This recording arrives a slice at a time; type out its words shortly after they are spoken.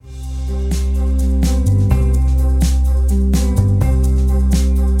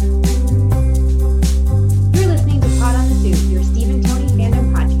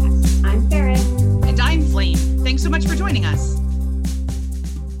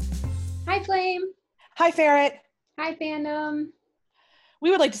Hi, Flame. Hi, Ferret. Hi, fandom.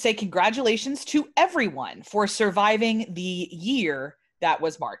 We would like to say congratulations to everyone for surviving the year that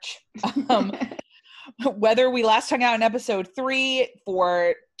was March. Whether we last hung out in episode 3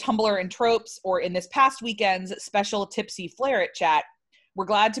 for Tumblr and Tropes or in this past weekend's special Tipsy Flaret chat, we're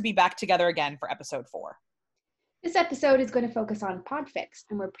glad to be back together again for episode 4. This episode is going to focus on Podfix,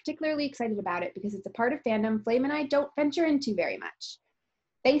 and we're particularly excited about it because it's a part of fandom Flame and I don't venture into very much.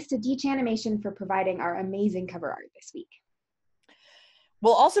 Thanks to Deech Animation for providing our amazing cover art this week.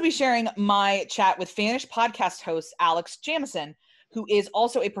 We'll also be sharing my chat with Fanish podcast host Alex Jamison, who is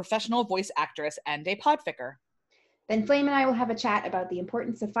also a professional voice actress and a podficker. Then Flame and I will have a chat about the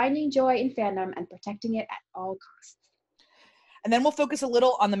importance of finding joy in fandom and protecting it at all costs. And then we'll focus a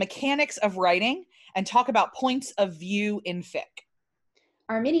little on the mechanics of writing and talk about points of view in fic.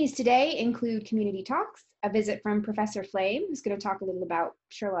 Our minis today include community talks, a visit from Professor Flame, who's going to talk a little about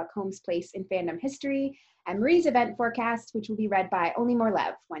Sherlock Holmes' place in fandom history, and Marie's event forecast, which will be read by Only More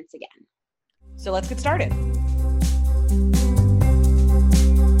Lev once again. So let's get started.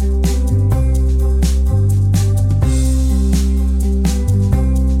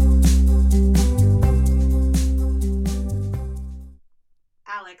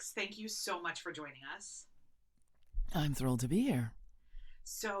 Alex, thank you so much for joining us. I'm thrilled to be here.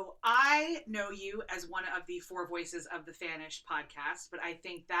 So I know you as one of the 4 voices of the Fanish podcast, but I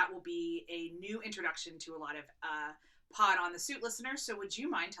think that will be a new introduction to a lot of Pod on the Suit listeners. So would you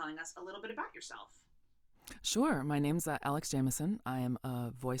mind telling us a little bit about yourself? Sure. My name's Alex Jamison. I am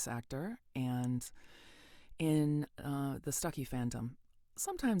a voice actor and in the Stucky fandom,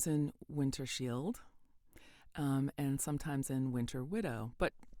 sometimes in Winter Shield and sometimes in Winter Widow,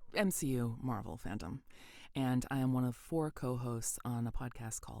 but MCU Marvel fandom. And I am one of 4 co-hosts on a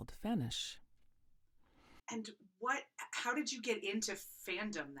podcast called Fanish. And how did you get into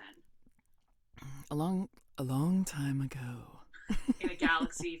fandom then? A long time ago. In a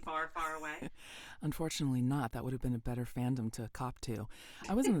galaxy far, far away? Unfortunately not. That would have been a better fandom to cop to.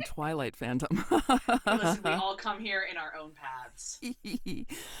 I was in the Twilight fandom. Listen, we all come here in our own paths.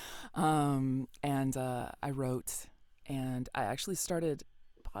 I wrote, and I actually started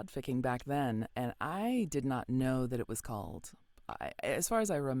podficking back then, and I did not know that it was called. As far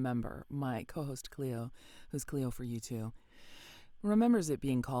as I remember, my co-host Cleo, who's Cleo for you too, remembers it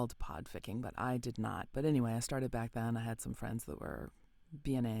being called podficking, but I did not. But anyway, I started back then. I had some friends that were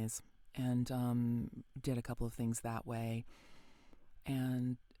BNAs and did a couple of things that way,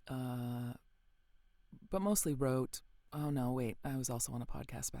 and but mostly wrote. Oh no, wait! I was also on a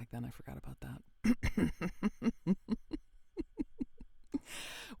podcast back then. I forgot about that.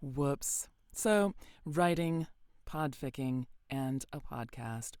 Whoops. So, writing, podficking, and a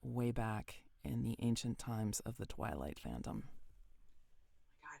podcast way back in the ancient times of the Twilight fandom.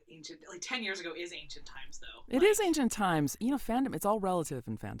 God, ancient. 10 years ago is ancient times, though. It is ancient times. You know, fandom, it's all relative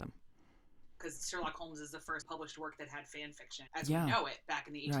in fandom. Because Sherlock Holmes is the first published work that had fan fiction, as we know it, back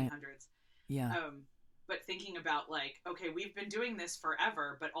in the 1800s. Right. Yeah. But thinking about, okay, we've been doing this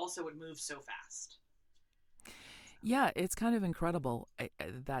forever, but also it moves so fast. Yeah, it's kind of incredible,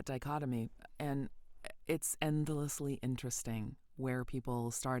 that dichotomy, and it's endlessly interesting where people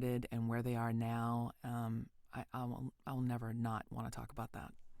started and where they are now. I'll never not want to talk about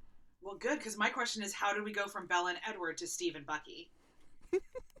that. Well, good, because my question is, how did we go from Bella and Edward to Steve and Bucky?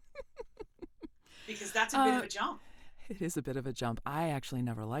 Because that's a bit of a jump. It is a bit of a jump. I actually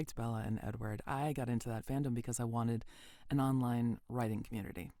never liked Bella and Edward. I got into that fandom because I wanted an online writing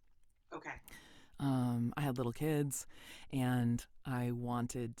community. Okay. I had little kids, and I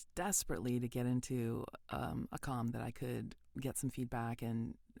wanted desperately to get into a comm that I could get some feedback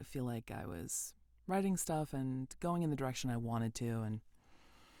and feel like I was writing stuff and going in the direction I wanted to.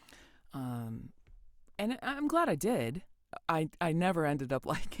 And I'm glad I did. I never ended up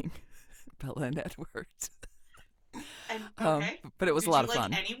liking Bella and Edward. And, okay. But it was a lot of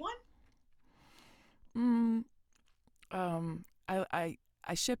fun. Anyone? I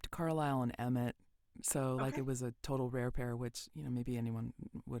shipped Carlisle and Emmett. So, okay. It was a total rare pair, which, maybe anyone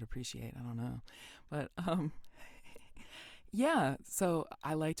would appreciate. I don't know. But, yeah, so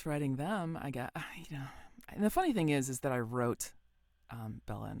I liked writing them. I got, and the funny thing is that I wrote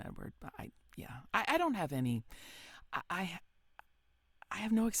Bella and Edward. But I don't have any, I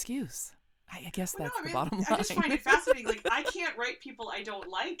have no excuse. I guess that's the bottom line. I just find it fascinating. I can't write people I don't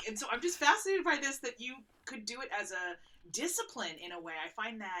like. And so I'm just fascinated by this, that you could do it as a discipline in a way. I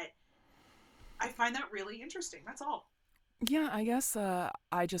find that really interesting. That's all. Yeah, I guess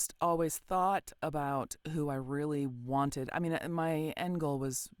I just always thought about who I really wanted. I mean, my end goal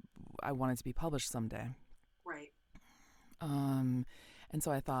was I wanted to be published someday. Right. And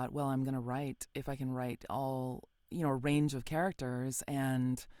so I thought, well, I'm going to write, if I can write all, a range of characters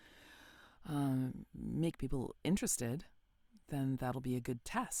and make people interested, then that'll be a good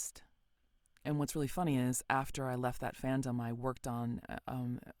test. And what's really funny is after I left that fandom, I worked on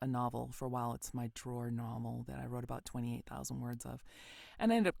a novel for a while. It's my drawer novel that I wrote about 28,000 words of.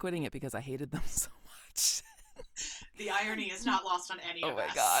 And I ended up quitting it because I hated them so much. The irony is not lost on any of us. Oh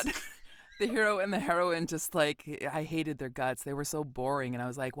my God. The hero and the heroine, just like, I hated their guts. They were so boring. And I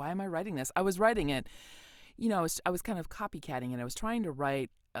was like, why am I writing this? I was writing it, I was kind of copycatting it. I was trying to write,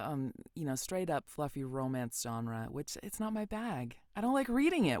 straight up fluffy romance genre, which it's not my bag. I don't like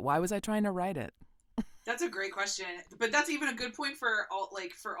reading it. Why was I trying to write it? That's a great question. But that's even a good point for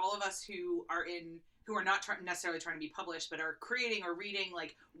all of us who are not necessarily trying to be published, but are creating or reading.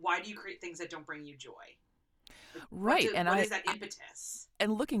 Like, why do you create things that don't bring you joy? Right. What is that impetus?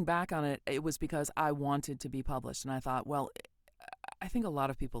 And looking back on it, it was because I wanted to be published. And I thought, well, I think a lot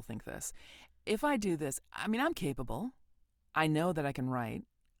of people think this. If I do this, I'm capable. I know that I can write.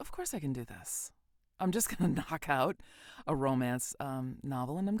 Of course I can do this. I'm just going to knock out a romance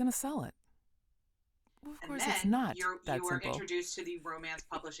novel and I'm going to sell it. Well, of course it's not that simple. You were introduced to the romance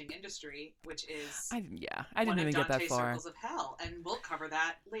publishing industry, which is I didn't even get that far. Circles of Hell, and we'll cover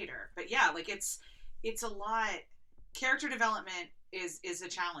that later. But yeah, like it's a lot. Character development is a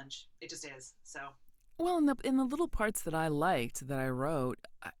challenge. It just is. So well, in the little parts that I liked that I wrote,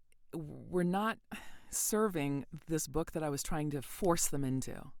 were not serving this book that I was trying to force them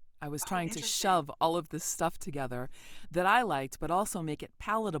into. I was trying to shove all of this stuff together that I liked, but also make it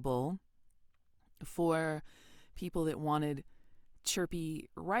palatable for people that wanted chirpy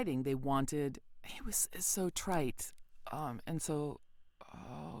writing. They wanted, it's so trite. And so,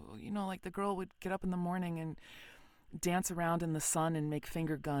 like the girl would get up in the morning and dance around in the sun and make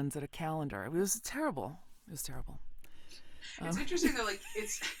finger guns at a calendar. It was terrible. It's interesting though,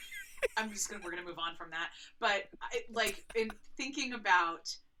 we're going to move on from that. But in thinking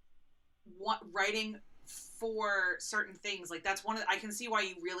about what writing for certain things, like that's I can see why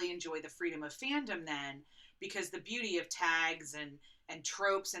you really enjoy the freedom of fandom then, because the beauty of tags and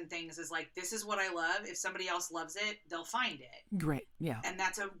tropes and things is like, this is what I love. If somebody else loves it, they'll find it. Great. Yeah. And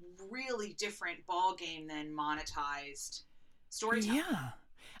that's a really different ball game than monetized storytelling. Yeah.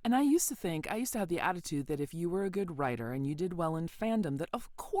 And I used to have the attitude that if you were a good writer and you did well in fandom, that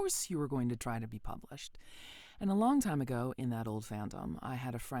of course you were going to try to be published. And a long time ago in that old fandom, I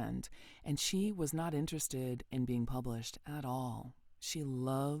had a friend, and she was not interested in being published at all. She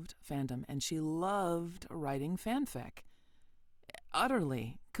loved fandom, and she loved writing fanfic.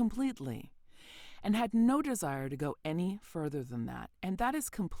 Utterly, completely. And had no desire to go any further than that. And that is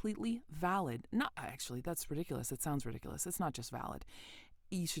completely valid. Not actually, that's ridiculous. It sounds ridiculous. It's not just valid.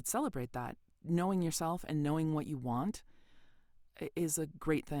 You should celebrate that. Knowing yourself and knowing what you want is a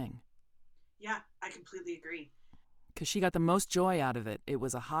great thing. Yeah, I completely agree. Because she got the most joy out of it. It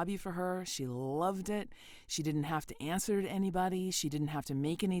was a hobby for her. She loved it. She didn't have to answer to anybody. She didn't have to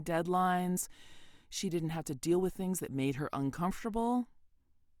make any deadlines. She didn't have to deal with things that made her uncomfortable.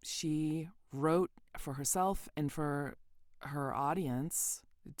 She wrote for herself and for her audience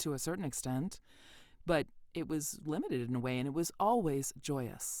to a certain extent, but it was limited in a way, and it was always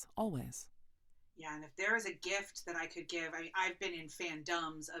joyous. Always. Yeah, and if there is a gift that I could give, I've been in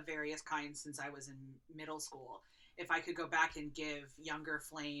fandoms of various kinds since I was in middle school. If I could go back and give younger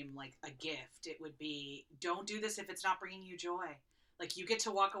Flame like a gift, it would be, don't do this if it's not bringing you joy. Like, you get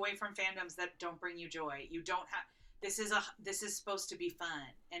to walk away from fandoms that don't bring you joy. You don't have, this is supposed to be fun,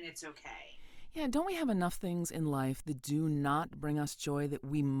 and it's okay. Yeah, don't we have enough things in life that do not bring us joy that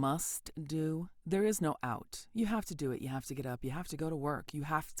we must do? There is no out. You have to do it. You have to get up. You have to go to work. You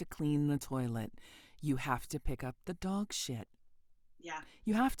have to clean the toilet. You have to pick up the dog shit. Yeah.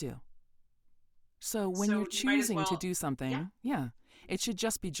 You have to. So when you're choosing to do something, yeah, it should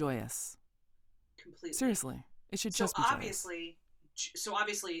just be joyous. Completely. Seriously. It should just be joyous. So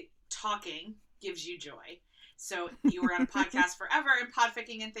obviously, talking gives you joy. So you were on a podcast forever and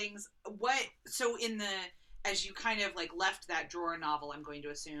podficking and things. As you kind of like left that drawer novel, I'm going to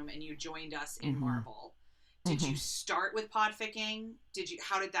assume, and you joined us in Marvel, did you start with podficking?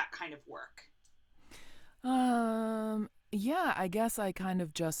 How did that kind of work? Yeah, I guess I kind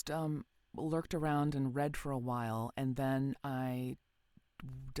of just lurked around and read for a while, and then I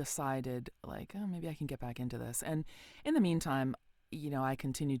decided like, oh, maybe I can get back into this. And in the meantime, I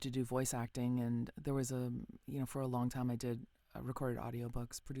continued to do voice acting, and there was for a long time I did recorded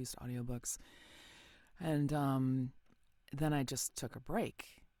audiobooks, produced audiobooks. And then I just took a break.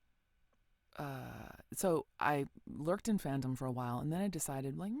 So I lurked in fandom for a while, and then I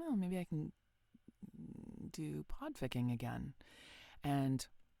decided, like, well, maybe I can do podficking again. And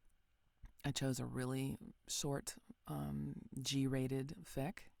I chose a really short G-rated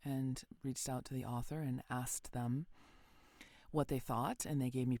fic and reached out to the author and asked them what they thought, and they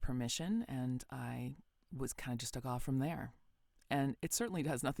gave me permission, and I was kind of just took off from there. And it certainly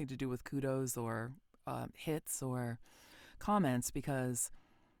has nothing to do with kudos or hits or comments, because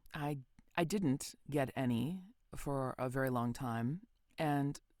I didn't get any for a very long time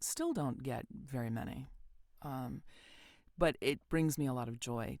and still don't get very many. But it brings me a lot of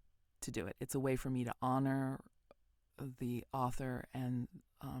joy to do it. It's a way for me to honor the author and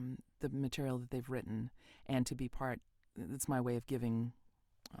the material that they've written, and to be part. It's my way of giving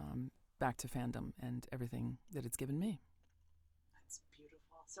back to fandom and everything that it's given me. That's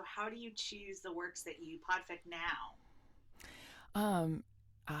beautiful. So how do you choose the works that you podfic now?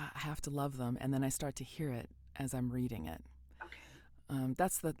 I have to love them, and then I start to hear it as I'm reading it. Okay.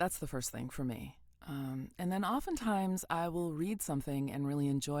 That's the first thing for me. And then oftentimes I will read something and really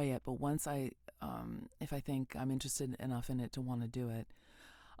enjoy it, but once if I think I'm interested enough in it to want to do it.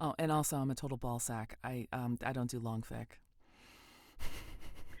 Oh, and also I'm a total ball sack. I don't do long fic.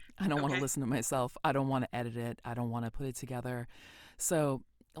 I don't want to listen to myself. I don't want to edit it. I don't want to put it together. So,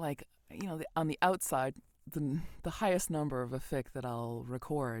 like, on the outside, the highest number of a fic that I'll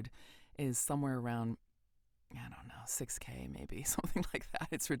record is somewhere around, I don't know, 6K maybe, something like that.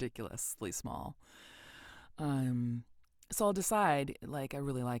 It's ridiculously small. So I'll decide, like, I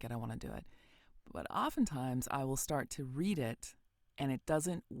really like it, I want to do it. But oftentimes I will start to read it, and it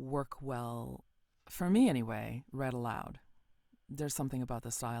doesn't work well, for me anyway, read aloud. There's something about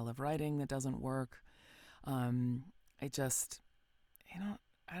the style of writing that doesn't work. I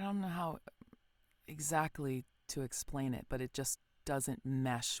don't know how exactly to explain it, but it just doesn't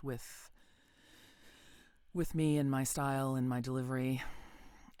mesh with me and my style and my delivery.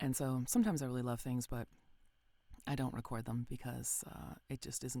 And so sometimes I really love things, but I don't record them because it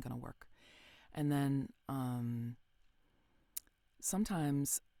just isn't going to work. And then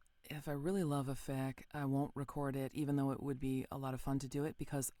sometimes if I really love a fic, I won't record it, even though it would be a lot of fun to do it,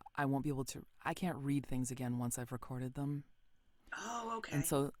 because I can't read things again once I've recorded them. Oh, okay. And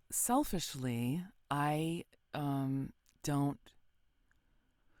so selfishly, I don't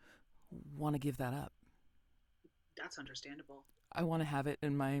want to give that up. That's understandable. I want to have it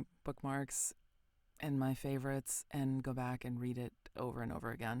in my bookmarks and my favorites and go back and read it over and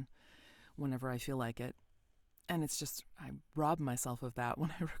over again whenever I feel like it. And it's just, I rob myself of that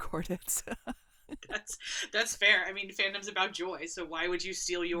when I record it. That's fair. I mean, fandom's about joy, so why would you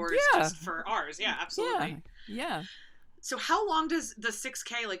steal yours just for ours? Yeah, absolutely. Yeah. So how long does the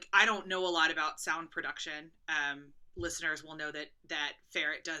 6K, like, I don't know a lot about sound production. Listeners will know that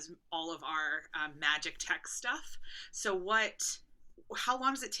Ferret does all of our magic tech stuff. So how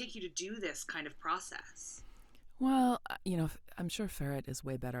long does it take you to do this kind of process? Well, I'm sure Ferret is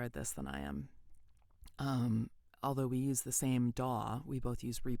way better at this than I am. Although we use the same DAW, we both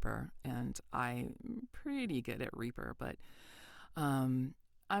use Reaper, and I'm pretty good at Reaper, but I'm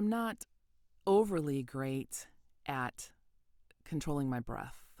not overly great at controlling my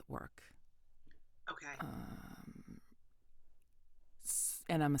breath work. Okay.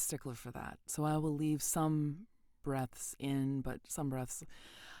 And I'm a stickler for that. So I will leave some breaths in, but some breaths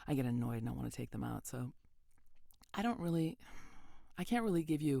I get annoyed and I want to take them out. So I can't really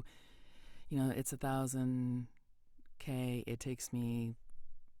give you, it's 1,000K. It takes me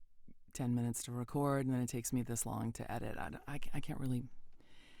 10 minutes to record, and then it takes me this long to edit. I can't really,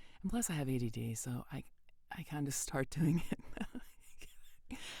 and plus I have ADD, so I kind of start doing it.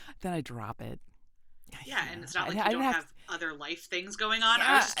 Then I drop it. Yeah, and it's not like you don't have other life things going on.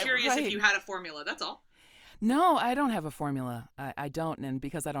 I was just curious if you had a formula, that's all. No, I don't have a formula. I don't, and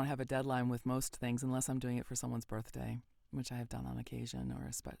because I don't have a deadline with most things, unless I'm doing it for someone's birthday, which I have done on occasion, or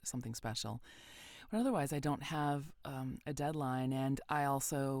something special. But otherwise, I don't have a deadline, and I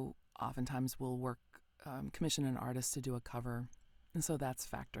also oftentimes will commission an artist to do a cover, and so that's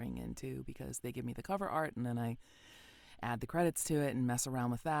factoring into, because they give me the cover art, and then I add the credits to it and mess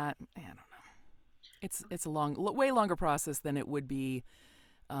around with that. I don't know. It's a way longer process than it would be.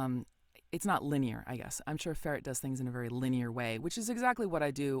 It's not linear, I guess. I'm sure Ferret does things in a very linear way, which is exactly what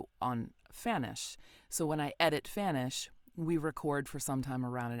I do on Fanish. So when I edit Fanish, we record for sometime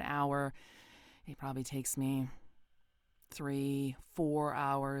around an hour. It probably takes me 3-4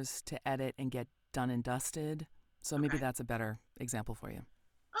 hours to edit and get done and dusted. So maybe that's a better example for you.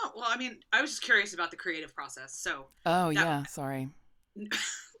 Oh, well, I mean, I was just curious about the creative process. So. Oh, yeah. Sorry.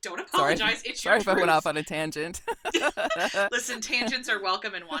 Don't apologize. Sorry. It's Sorry your if I went off on a tangent. Listen, tangents are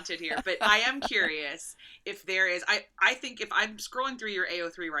welcome and wanted here. But I am curious if there is. I think if I'm scrolling through your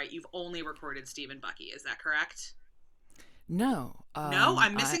AO3, right, you've only recorded Steve and Bucky. Is that correct? No. No,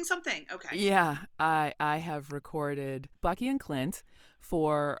 I'm missing something. Okay. Yeah, I have recorded Bucky and Clint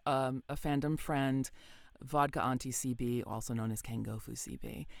for a fandom friend, Vodka Auntie CB, also known as Kengofu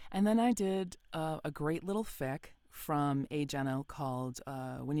CB. And then I did a great little fic from a Geno called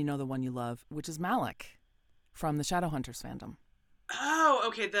When You Know the One You Love, which is Malik from the Shadowhunters fandom. Oh,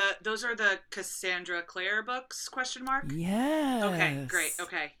 okay. Those are the Cassandra Clare books? Question mark. Yes. Okay, great.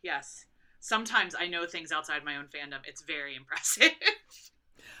 Okay, yes. Sometimes I know things outside my own fandom. It's very impressive.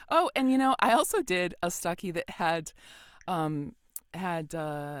 Oh, and I also did a Stucky that had Edna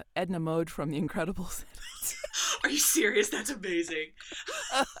Mode from The Incredibles. Are you serious? That's amazing.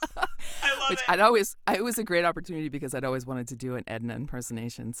 I love it. It was a great opportunity because I'd always wanted to do an Edna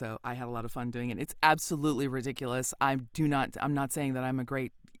impersonation, so I had a lot of fun doing it. It's absolutely ridiculous. I'm not saying that I'm a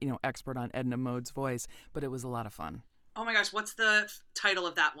great, expert on Edna Mode's voice, but it was a lot of fun. Oh my gosh, what's the title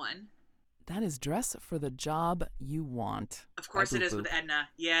of that one? That is Dress for the Job You Want. Of course it is with Edna.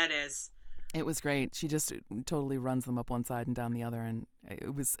 Yeah, it is. It was great. She just totally runs them up one side and down the other, and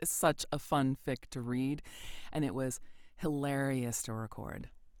it was such a fun fic to read, and it was hilarious to record.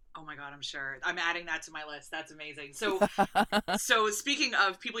 Oh my God, I'm sure. I'm adding that to my list. That's amazing. So, so speaking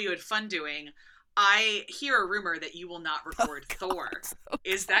of people you had fun doing, I hear a rumor that you will not record Thor.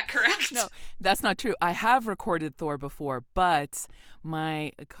 Is that correct? No, that's not true. I have recorded Thor before, but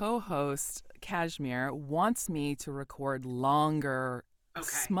my co-host, Kashmir, wants me to record longer,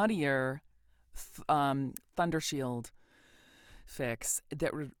 smuttier Thunder Shield fics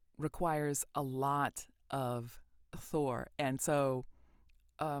that requires a lot of Thor. And so,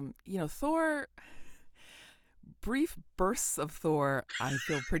 Thor... brief bursts of Thor, I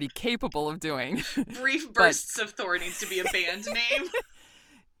feel pretty capable of doing. Brief bursts of Thor needs to be a band name.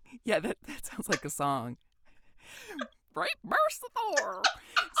 Yeah, that sounds like a song. Brief bursts of Thor.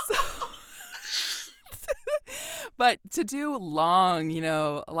 But to do long,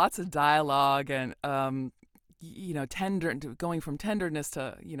 lots of dialogue and, tender, going from tenderness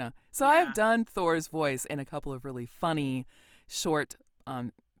to, So I have done Thor's voice in a couple of really funny, short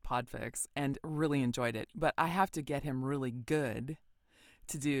podfics and really enjoyed it, but I have to get him really good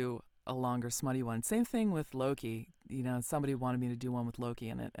to do a longer smutty one. Same thing with Loki. Somebody wanted me to do one with Loki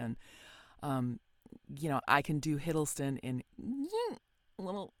in it, and I can do Hiddleston in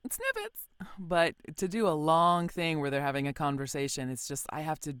little snippets, but to do a long thing where they're having a conversation, it's just I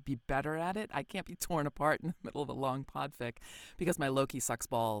have to be better at it. I can't be torn apart in the middle of a long podfic because my Loki sucks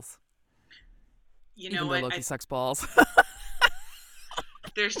balls. Loki sucks balls.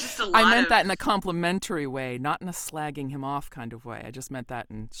 There's just a lot I meant that in a complimentary way, not in a slagging him off kind of way. I just meant that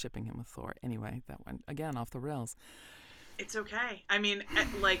in shipping him with Thor. Anyway, that went, again, off the rails. It's okay. I mean,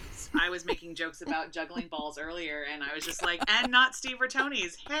 I was making jokes about juggling balls earlier, and I was just like, and not Steve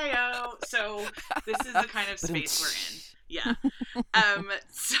Bertoni's. Hey-o! So this is the kind of space we're in. Yeah.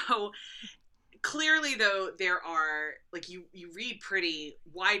 So... Clearly, though, there are, you read pretty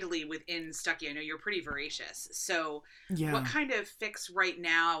widely within Stucky. I know you're pretty voracious. So what kind of fics right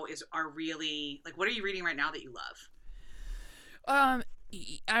now are really, what are you reading right now that you love?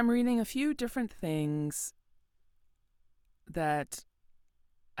 I'm reading a few different things that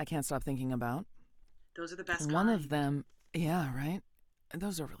I can't stop thinking about. Those are the best One kind. of them, yeah, right?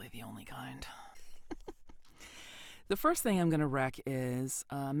 Those are really the only kind. The first thing I'm going to wreck is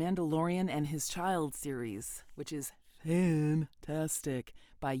Mandalorian and His Child series, which is fantastic,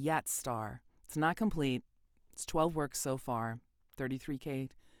 by Yatstar. It's not complete. It's 12 works so far,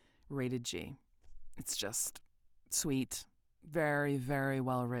 33K rated G. It's just sweet, very, very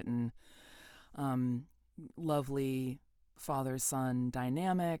well written, lovely father-son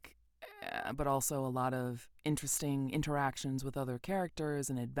dynamic, but also a lot of interesting interactions with other characters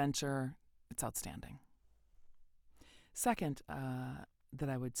and adventure. It's outstanding. Second, that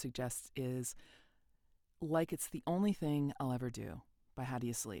I would suggest is Like It's the Only Thing I'll Ever Do by How Do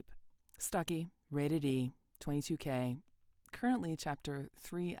You Sleep? Stucky, rated E, 22K, currently chapter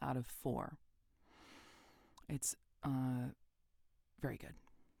 3 out of 4. It's very good.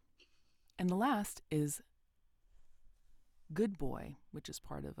 And the last is Good Boy, which is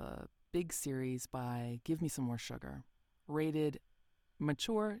part of a big series by Give Me Some More Sugar, rated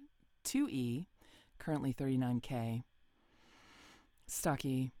mature 2E, currently 39K.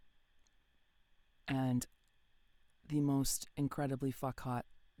 Stucky, and the most incredibly fuck hot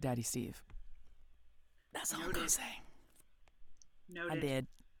Daddy Steve. That's all I'm gonna say. Noted. I did.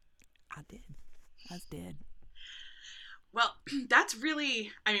 I did. Well, that's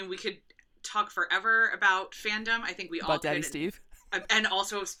really, we could talk forever about fandom. I think we all About Daddy Steve? and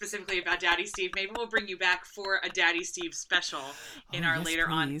also specifically about Daddy Steve. Maybe we'll bring you back for a Daddy Steve special in our yes, later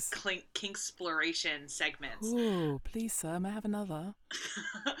please. on Kinksploration segments. Oh, please, sir, may I have another?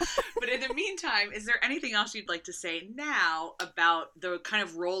 But in the meantime, is there anything else you'd like to say now about the kind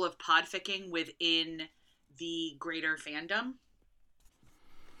of role of podficking within the greater fandom?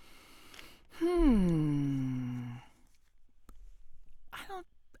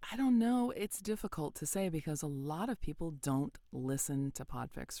 I don't know. It's difficult to say because a lot of people don't listen to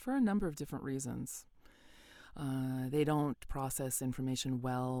podfics for a number of different reasons. They don't process information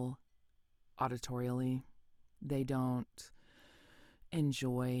well auditorially. They don't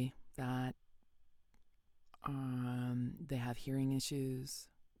enjoy that. They have hearing issues.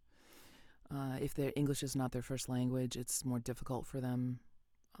 If their English is not their first language, it's more difficult for them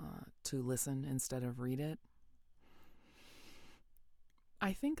to listen instead of read it.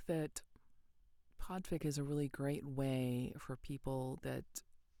 I think that podfic is a really great way for people that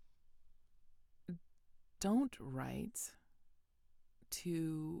don't write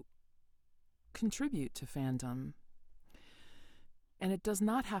to contribute to fandom. And it does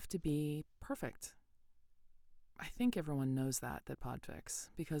not have to be perfect. I think everyone knows that podfics,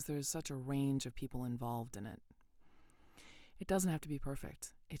 because there's such a range of people involved in it. It doesn't have to be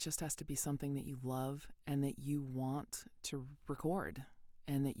perfect. It just has to be something that you love and that you want to record,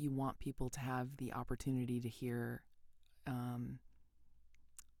 and that you want people to have the opportunity to hear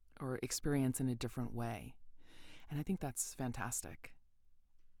or experience in a different way. And I think that's fantastic.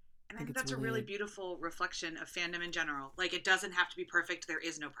 And I think that's a really beautiful reflection of fandom in general. Like, it doesn't have to be perfect. There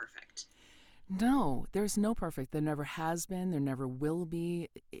is no perfect. No, there's no perfect. There never has been. There never will be.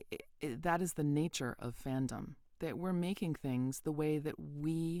 That is the nature of fandom, that we're making things the way that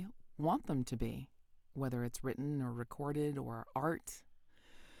we want them to be, whether it's written or recorded or art,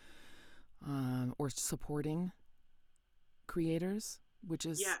 or supporting creators, which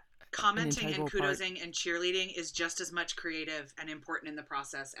is commenting and kudosing and cheerleading is just as much creative and important in the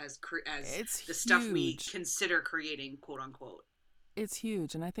process as the stuff we consider creating, quote unquote. It's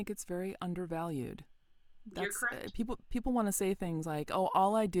huge, and I think it's very undervalued. You're correct. People want to say things like, "Oh,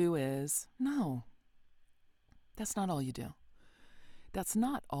 all I do is..." No, that's not all you do. That's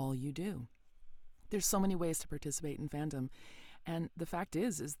not all you do. There's so many ways to participate in fandom, and the fact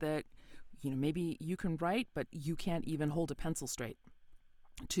is that maybe you can write, but you can't even hold a pencil straight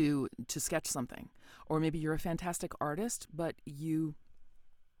to sketch something. Or maybe you're a fantastic artist, but you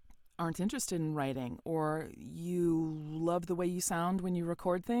aren't interested in writing, or you love the way you sound when you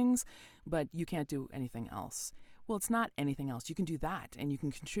record things, but you can't do anything else. Well, it's not anything else. You can do that, and you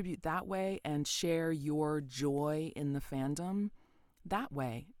can contribute that way and share your joy in the fandom that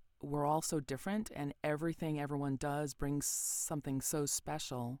way. We're all so different, and everything everyone does brings something so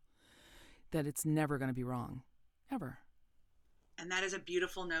special that it's never going to be wrong, ever. And that is a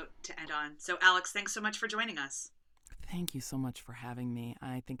beautiful note to end on. So, Alex, thanks so much for joining us. Thank you so much for having me.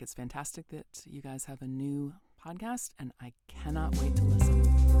 I think it's fantastic that you guys have a new podcast, and I cannot wait to listen.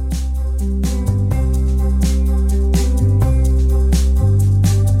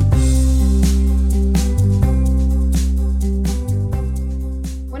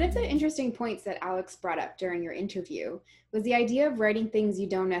 One of the interesting points that Alex brought up during your interview was the idea of writing things you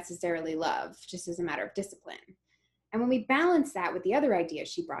don't necessarily love, just as a matter of discipline. And when we balance that with the other idea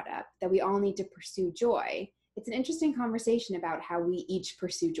she brought up, that we all need to pursue joy, it's an interesting conversation about how we each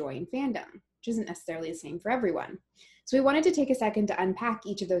pursue joy in fandom, which isn't necessarily the same for everyone. So we wanted to take a second to unpack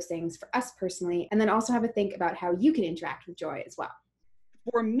each of those things for us personally, and then also have a think about how you can interact with joy as well.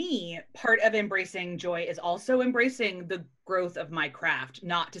 For me, part of embracing joy is also embracing the growth of my craft,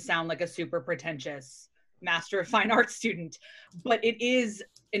 not to sound like a super pretentious Master of Fine Arts student, but it is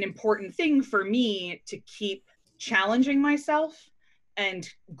an important thing for me to keep challenging myself and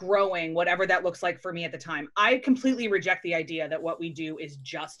growing, whatever that looks like for me at the time. I completely reject the idea that what we do is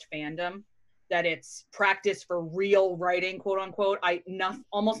just fandom, that it's practice for real writing, quote unquote.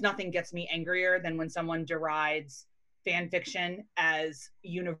 Almost nothing gets me angrier than when someone derides fan fiction as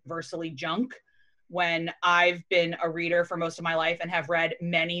universally junk, when I've been a reader for most of my life and have read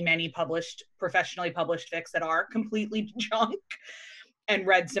many, many professionally published fics that are completely junk, and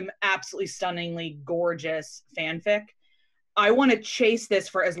read some absolutely stunningly gorgeous fanfic. I want to chase this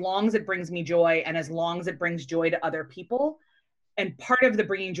for as long as it brings me joy and as long as it brings joy to other people. And part of the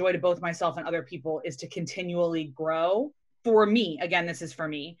bringing joy to both myself and other people is to continually grow. For me, again, this is for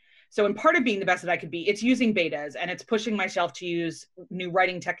me. So in part of being the best that I could be, it's using betas, and it's pushing myself to use new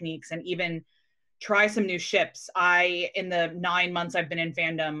writing techniques and even try some new ships. In the 9 months I've been in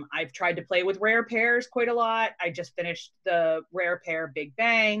fandom, I've tried to play with rare pairs quite a lot. I just finished the rare pair Big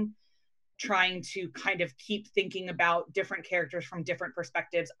Bang, trying to kind of keep thinking about different characters from different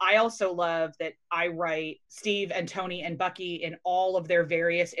perspectives. I also love that I write Steve and Tony and Bucky in all of their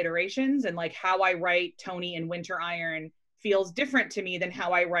various iterations, and like how I write Tony in Winter Iron feels different to me than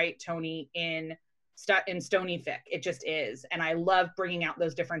how I write Tony in Stony Fic. It just is. And I love bringing out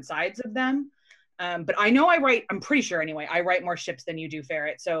those different sides of them. But I know I'm pretty sure anyway, I write more ships than you do,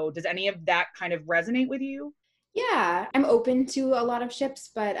 Ferret. So does any of that kind of resonate with you? Yeah, I'm open to a lot of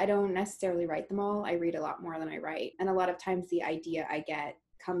ships, but I don't necessarily write them all. I read a lot more than I write. And a lot of times the idea I get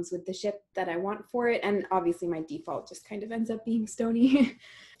comes with the ship that I want for it. And obviously my default just kind of ends up being Stony.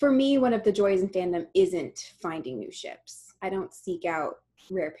 For me, one of the joys in fandom isn't finding new ships. I don't seek out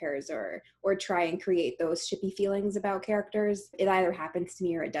rare pairs or try and create those shippy feelings about characters. It either happens to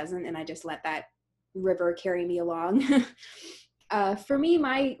me or it doesn't, and I just let that river carry me along. For me,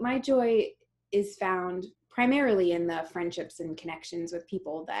 my joy is found primarily in the friendships and connections with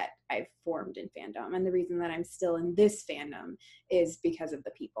people that I've formed in fandom. And the reason that I'm still in this fandom is because of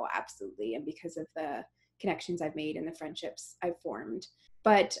the people, absolutely, and because of the connections I've made and the friendships I've formed.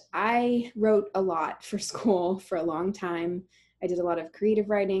 But I wrote a lot for school for a long time. I did a lot of creative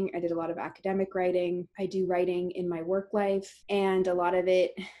writing. I did a lot of academic writing. I do writing in my work life, and a lot of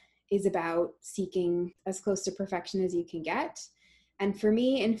it is about seeking as close to perfection as you can get. And for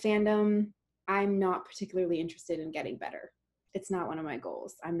me in fandom, I'm not particularly interested in getting better. It's not one of my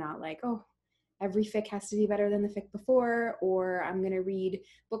goals. I'm not like, oh, every fic has to be better than the fic before, or I'm going to read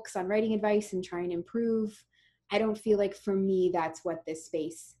books on writing advice and try and improve. I don't feel like for me, that's what this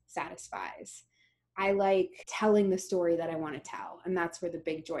space satisfies. I like telling the story that I want to tell, and that's where the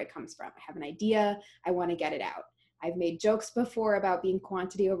big joy comes from. I have an idea, I want to get it out. I've made jokes before about being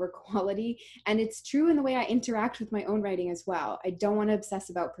quantity over quality, and it's true in the way I interact with my own writing as well. I don't want to obsess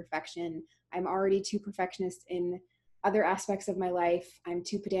about perfection. I'm already too perfectionist in other aspects of my life. I'm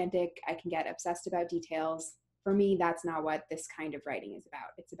too pedantic. I can get obsessed about details. For me, that's not what this kind of writing is about.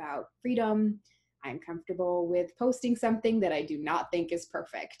 It's about freedom. I'm comfortable with posting something that I do not think is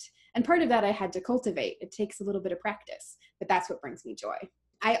perfect. And part of that I had to cultivate. It takes a little bit of practice, but that's what brings me joy.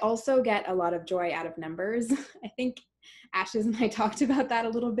 I also get a lot of joy out of numbers. I think Ashes and I talked about that a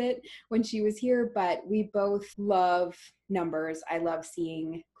little bit when she was here, but we both love numbers. I love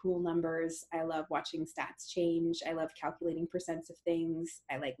seeing cool numbers. I love watching stats change. I love calculating percents of things.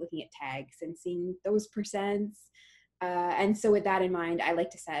 I like looking at tags and seeing those percents. And so with that in mind, I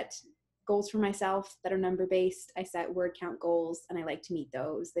like to set goals for myself that are number-based. I set word count goals, and I like to meet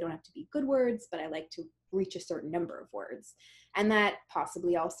those. They don't have to be good words, but I like to reach a certain number of words. And that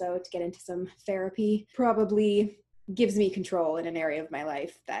possibly also, to get into some therapy, probably gives me control in an area of my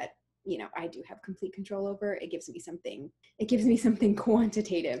life that, you know, I do have complete control over. It gives me something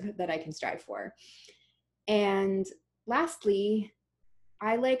quantitative that I can strive for. And lastly,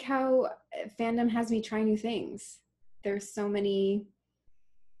 I like how fandom has me try new things. There's so many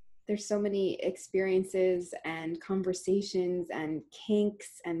experiences and conversations and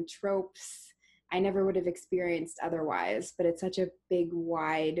kinks and tropes I never would have experienced otherwise, but it's such a big,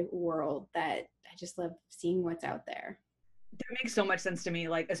 wide world that I just love seeing what's out there. That makes so much sense to me,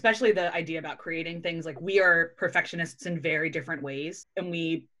 like especially the idea about creating things. Like, we are perfectionists in very different ways, and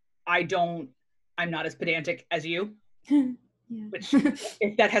I'm not as pedantic as you. Yeah. Which,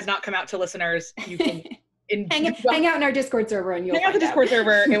 if that has not come out to listeners, you can hang out in our Discord server and you'll hang out the Discord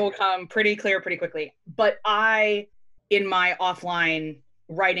server. It will come pretty clear pretty quickly. But in my offline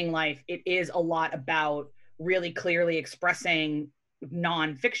writing life, it is a lot about really clearly expressing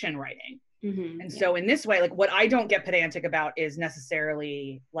nonfiction writing. Mm-hmm, and so in this way, like, what I don't get pedantic about is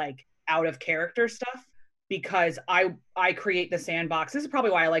necessarily like out of character stuff, because I create the sandbox. This is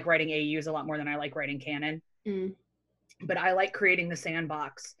probably why I like writing AUs a lot more than I like writing canon. But I like creating the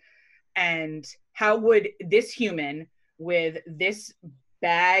sandbox. And how would this human with this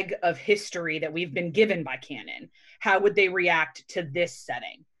bag of history that we've been given by canon, how would they react to this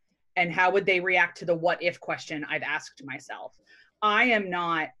setting? And how would they react to the what if question I've asked myself? I am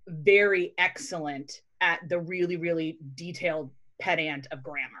not very excellent at the really, really detailed pedant of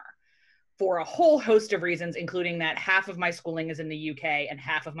grammar for a whole host of reasons, including that half of my schooling is in the UK and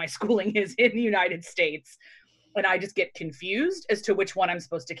half of my schooling is in the United States. And I just get confused as to which one I'm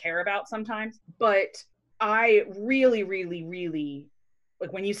supposed to care about sometimes. But I really, really, really,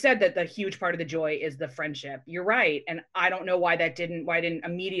 like, when you said that the huge part of the joy is the friendship, you're right. And I don't know why I didn't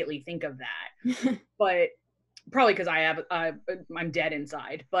immediately think of that. But probably because I'm dead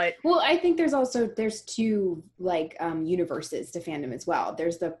inside. But well, I think there's two like universes to fandom as well.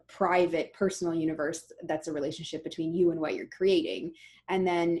 There's the private personal universe that's a relationship between you and what you're creating, and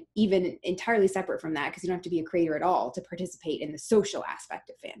then even entirely separate from that, because you don't have to be a creator at all to participate in the social aspect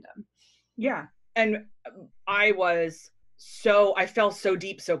of fandom. Yeah. And I fell so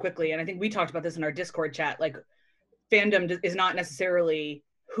deep so quickly. And I think we talked about this in our Discord chat. Like, fandom is not necessarily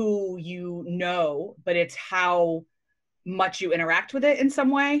who you know, but it's how much you interact with it in some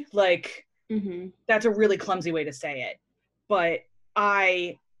way. Like, that's a really clumsy way to say it. But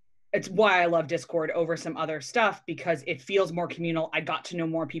it's why I love Discord over some other stuff, because it feels more communal. I got to know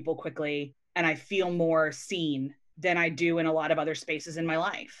more people quickly, and I feel more seen than I do in a lot of other spaces in my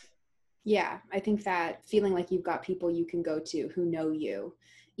life. Yeah, I think that feeling like you've got people you can go to who know you,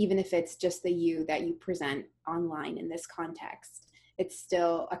 even if it's just the you that you present online in this context, it's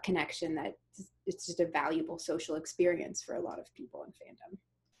still a connection that it's just a valuable social experience for a lot of people in fandom.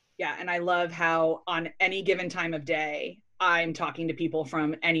 Yeah, and I love how on any given time of day, I'm talking to people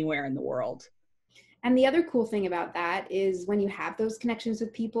from anywhere in the world. And the other cool thing about that is when you have those connections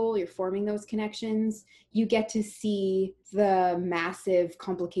with people, you're forming those connections, you get to see the massive,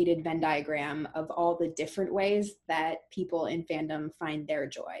 complicated Venn diagram of all the different ways that people in fandom find their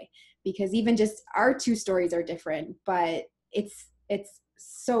joy. Because even just our two stories are different, but it's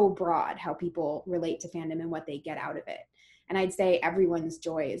so broad how people relate to fandom and what they get out of it. And I'd say everyone's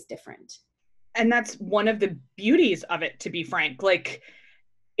joy is different. And that's one of the beauties of it, to be frank. Like,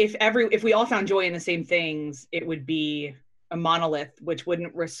 if we all found joy in the same things, it would be a monolith, which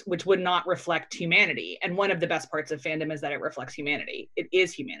would not reflect humanity. And one of the best parts of fandom is that it reflects humanity. It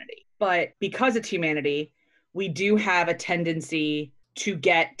is humanity. But because it's humanity, we do have a tendency to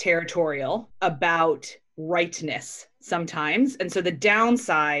get territorial about rightness sometimes. And so the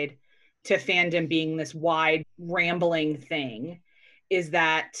downside to fandom being this wide, rambling thing is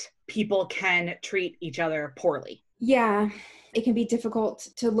that people can treat each other poorly. Yeah, it can be difficult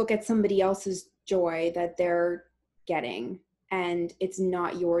to look at somebody else's joy that they're getting, and it's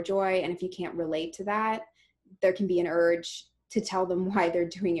not your joy. And if you can't relate to that, there can be an urge to tell them why they're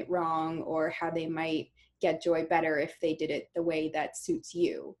doing it wrong or how they might get joy better if they did it the way that suits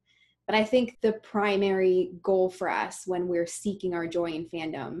you. But I think the primary goal for us when we're seeking our joy in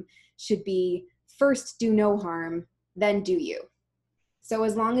fandom should be first do no harm, then do you. So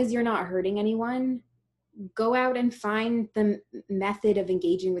as long as you're not hurting anyone, go out and find the method of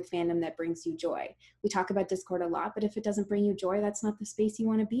engaging with fandom that brings you joy. We talk about Discord a lot, but if it doesn't bring you joy, that's not the space you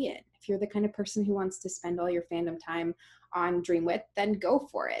want to be in. If you're the kind of person who wants to spend all your fandom time on Dreamwidth, then go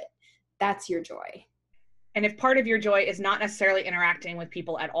for it. That's your joy. And if part of your joy is not necessarily interacting with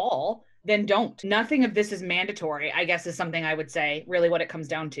people at all, then don't. Nothing of this is mandatory, I guess, is something I would say, really what it comes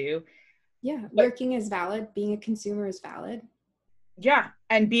down to. Yeah, lurking is valid. Being a consumer is valid. Yeah,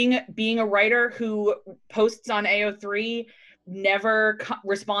 and being a writer who posts on AO3, never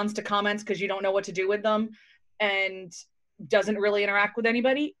responds to comments because you don't know what to do with them, and doesn't really interact with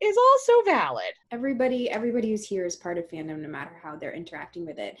anybody is also valid. Everybody who's here is part of fandom, no matter how they're interacting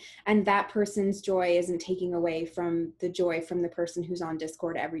with it. And that person's joy isn't taking away from the joy from the person who's on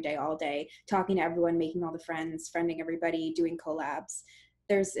Discord every day, all day, talking to everyone, making all the friends, friending everybody, doing collabs.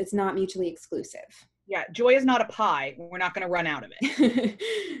 It's not mutually exclusive. Yeah, joy is not a pie. We're not going to run out of it.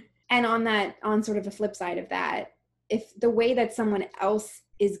 And on sort of the flip side of that, if the way that someone else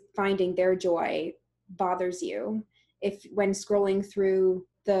is finding their joy bothers you, if when scrolling through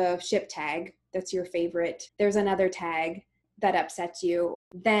the ship tag, that's your favorite, there's another tag that upsets you,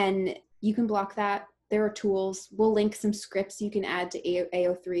 then you can block that. There are tools. We'll link some scripts you can add to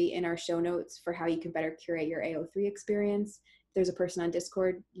AO3 in our show notes for how you can better curate your AO3 experience. If there's a person on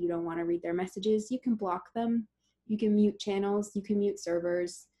Discord, you don't want to read their messages, you can block them. You can mute channels. You can mute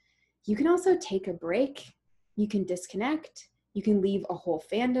servers. You can also take a break. You can disconnect. You can leave a whole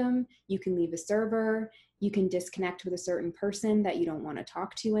fandom. You can leave a server. You can disconnect with a certain person that you don't want to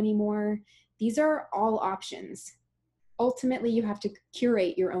talk to anymore. These are all options. Ultimately, you have to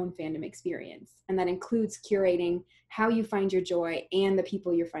curate your own fandom experience, and that includes curating how you find your joy and the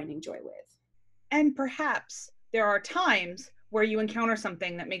people you're finding joy with. And perhaps there are times where you encounter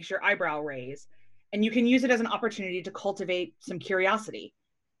something that makes your eyebrow raise, and you can use it as an opportunity to cultivate some curiosity.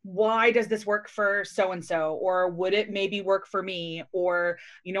 Why does this work for so-and-so? Or would it maybe work for me? Or,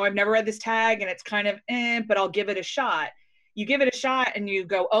 I've never read this tag and it's kind of, but I'll give it a shot. You give it a shot and you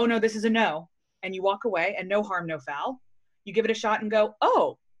go, oh no, this is a no. And you walk away, and no harm, no foul. You give it a shot and go,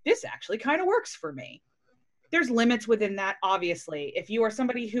 oh, this actually kind of works for me. There's limits within that, obviously. If you are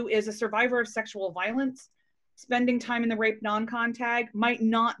somebody who is a survivor of sexual violence, spending time in the rape non-con tag might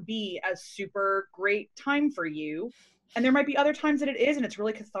not be a super great time for you. And there might be other times that it is, and it's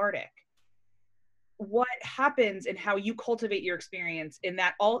really cathartic. What happens in how you cultivate your experience in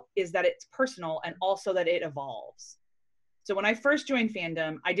that all is that it's personal, and also that it evolves. So when I first joined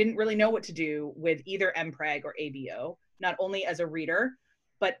fandom, I didn't really know what to do with either MPreg or ABO, not only as a reader,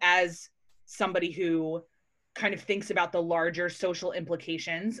 but as somebody who kind of thinks about the larger social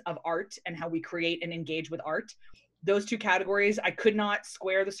implications of art and how we create and engage with art. Those two categories, I could not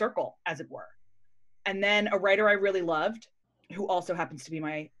square the circle, as it were. And then a writer I really loved, who also happens to be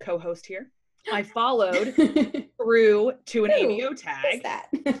my co-host here, I followed through to an ABO tag. Who's that?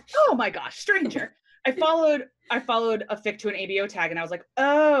 Oh my gosh, stranger. I followed a fic to an ABO tag, and I was like,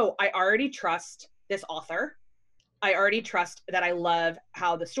 oh, I already trust this author. I already trust that I love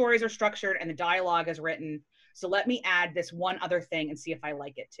how the stories are structured and the dialogue is written. So let me add this one other thing and see if I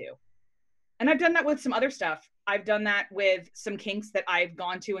like it too. And I've done that with some other stuff. I've done that with some kinks that I've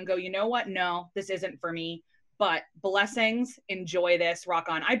gone to and go, you know what? No, this isn't for me. But blessings, enjoy this, rock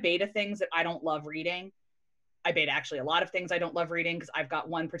on. I beta things that I don't love reading. I beta actually a lot of things I don't love reading because I've got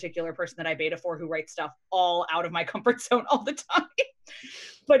one particular person that I beta for who writes stuff all out of my comfort zone all the time.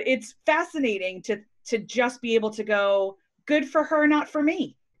 But it's fascinating to just be able to go, good for her, not for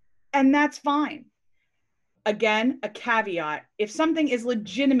me. And that's fine. Again, a caveat, if something is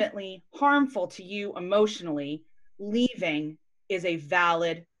legitimately harmful to you emotionally, leaving is a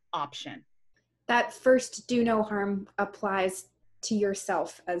valid option. That first do no harm applies to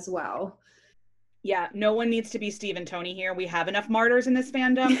yourself as well. Yeah, no one needs to be Steve and Tony here. We have enough martyrs in this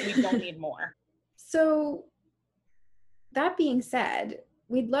fandom. We don't need more. So that being said,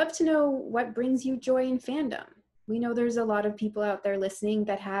 we'd love to know what brings you joy in fandom. We know there's a lot of people out there listening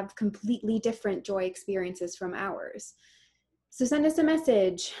that have completely different joy experiences from ours. So send us a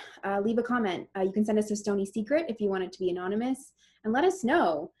message, leave a comment. You can send us a Stony secret if you want it to be anonymous, and let us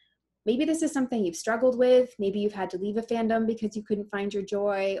know. Maybe this is something you've struggled with. Maybe you've had to leave a fandom because you couldn't find your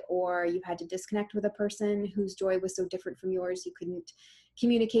joy, or you've had to disconnect with a person whose joy was so different from yours you couldn't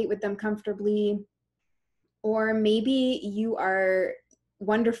communicate with them comfortably. Or maybe you are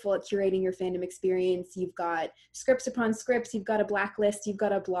wonderful at curating your fandom experience. You've got scripts upon scripts, you've got a blacklist, you've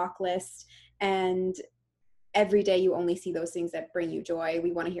got a block list, and every day you only see those things that bring you joy.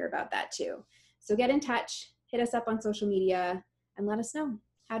 We want to hear about that too. So get in touch, hit us up on social media, and let us know.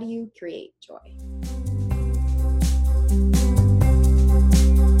 How do you create joy?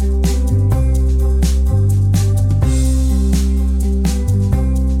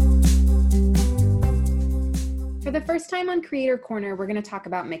 For the first time on Creator Corner, we're going to talk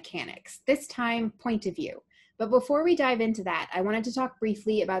about mechanics, this time point of view. But before we dive into that, I wanted to talk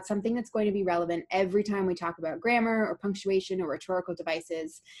briefly about something that's going to be relevant every time we talk about grammar or punctuation or rhetorical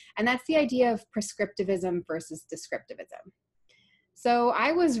devices, and that's the idea of prescriptivism versus descriptivism. So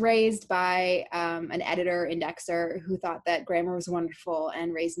I was raised by an editor, indexer, who thought that grammar was wonderful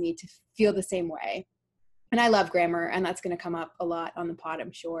and raised me to feel the same way. And I love grammar, and that's going to come up a lot on the pod,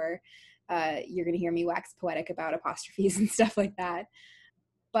 I'm sure. You're going to hear me wax poetic about apostrophes and stuff like that.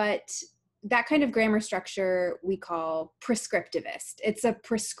 But that kind of grammar structure we call prescriptivist. It's a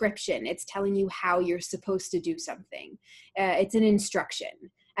prescription. It's telling you how you're supposed to do something. It's an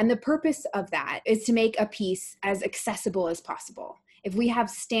instruction. And the purpose of that is to make a piece as accessible as possible. If we have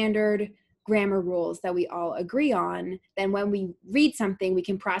standard grammar rules that we all agree on, then when we read something, we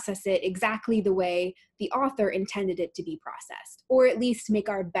can process it exactly the way the author intended it to be processed, or at least make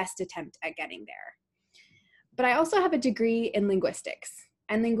our best attempt at getting there. But I also have a degree in linguistics,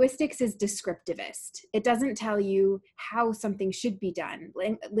 and linguistics is descriptivist. It doesn't tell you how something should be done.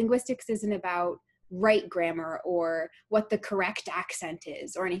 Linguistics isn't about right grammar or what the correct accent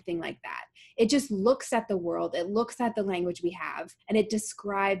is or anything like that. It just looks at the world, it looks at the language we have, and it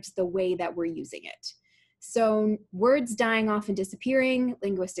describes the way that we're using it. So words dying off and disappearing,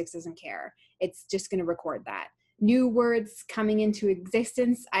 linguistics doesn't care. It's just going to record that. New words coming into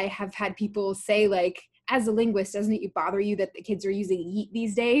existence, I have had people say, like, as a linguist, doesn't it bother you that the kids are using yeet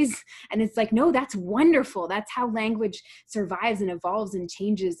these days? And it's like, no, that's wonderful. That's how language survives and evolves and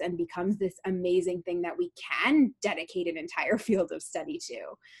changes and becomes this amazing thing that we can dedicate an entire field of study to.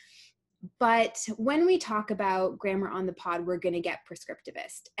 But when we talk about grammar on the pod, we're going to get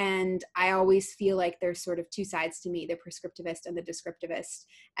prescriptivist. And I always feel like there's sort of two sides to me, the prescriptivist and the descriptivist.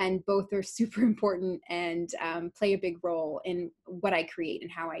 And both are super important and play a big role in what I create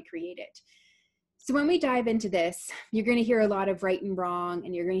and how I create it. So when we dive into this, you're going to hear a lot of right and wrong,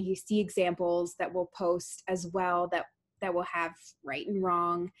 and you're going to see examples that we'll post as well that will have right and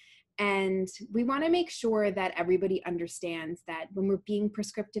wrong. And we want to make sure that everybody understands that when we're being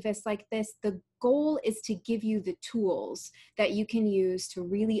prescriptivist like this, the goal is to give you the tools that you can use to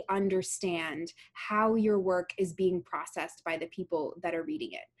really understand how your work is being processed by the people that are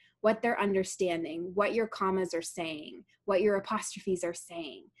reading it, what they're understanding, what your commas are saying, what your apostrophes are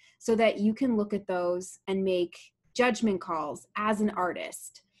saying, so that you can look at those and make judgment calls as an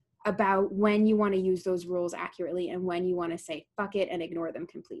artist about when you want to use those rules accurately and when you want to say fuck it and ignore them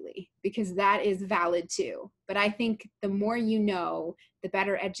completely, because that is valid too. But I think the more you know, the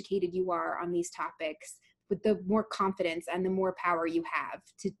better educated you are on these topics, with the more confidence and the more power you have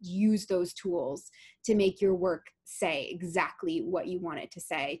to use those tools to make your work say exactly what you want it to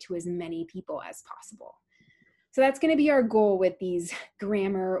say to as many people as possible. So that's going to be our goal with these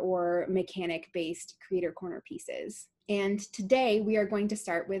grammar or mechanic-based Creator Corner pieces. And today we are going to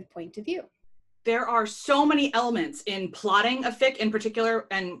start with point of view. There are so many elements in plotting a fic in particular,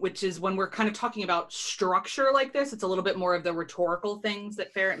 and which is when we're kind of talking about structure like this, it's a little bit more of the rhetorical things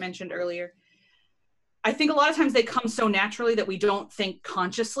that Ferret mentioned earlier. I think a lot of times they come so naturally that we don't think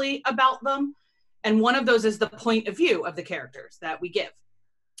consciously about them. And one of those is the point of view of the characters that we give.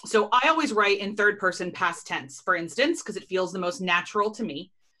 So I always write in third person past tense, for instance, because it feels the most natural to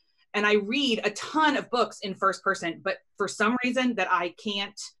me. And I read a ton of books in first person, but for some reason that I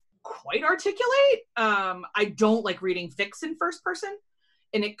can't quite articulate, I don't like reading fics in first person.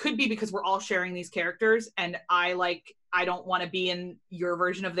 And it could be because we're all sharing these characters and I don't want to be in your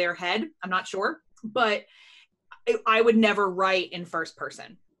version of their head. I'm not sure, but I would never write in first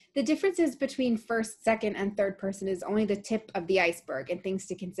person. The differences between first, second, and third person is only the tip of the iceberg and things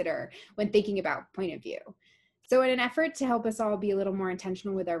to consider when thinking about point of view. So in an effort to help us all be a little more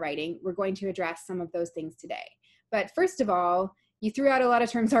intentional with our writing, we're going to address some of those things today. But first of all, you threw out a lot of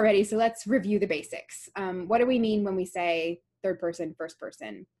terms already, so let's review the basics. What do we mean when we say third person, first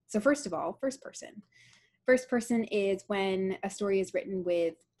person? So first of all, first person. First person is when a story is written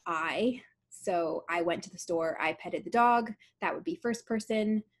with I. So I went to the store, I petted the dog. That would be first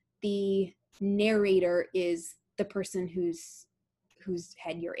person. The narrator is the person whose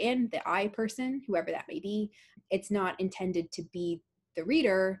head you're in, the I person, whoever that may be. It's not intended to be the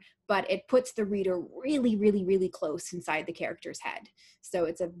reader, but it puts the reader really, really, really close inside the character's head. So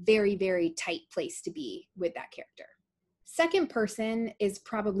it's a very, very tight place to be with that character. Second person is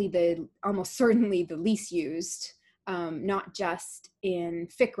probably almost certainly the least used, not just in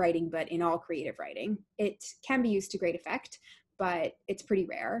fic writing, but in all creative writing. It can be used to great effect, but it's pretty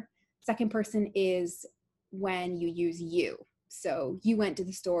rare. Second person is when you use you. So you went to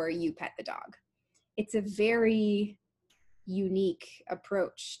the store, you pet the dog. It's a very unique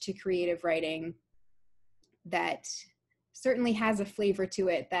approach to creative writing that certainly has a flavor to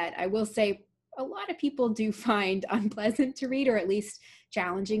it that I will say a lot of people do find unpleasant to read, or at least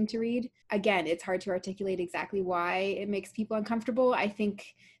challenging to read. Again, it's hard to articulate exactly why it makes people uncomfortable. I think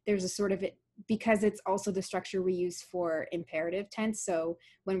there's a sort of because it's also the structure we use for imperative tense. So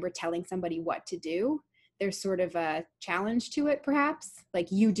when we're telling somebody what to do, there's sort of a challenge to it, perhaps,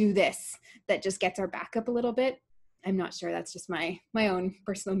 like you do this, that just gets our back up a little bit. I'm not sure, that's just my own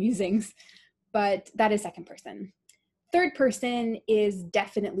personal musings, but that is second person. Third person is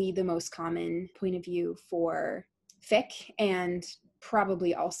definitely the most common point of view for fic, and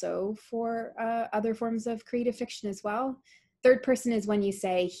probably also for other forms of creative fiction as well. Third person is when you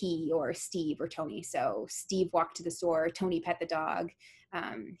say he or Steve or Tony. So Steve walked to the store, Tony pet the dog,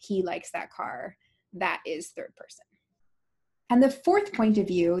 he likes that car. That is third person. And the fourth point of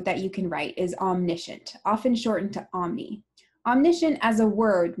view that you can write is omniscient, often shortened to omni. Omniscient as a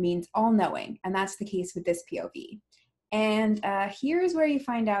word means all-knowing, and that's the case with this POV. And here's where you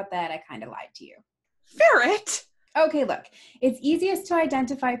find out that I kind of lied to you. Ferret! Okay, look, it's easiest to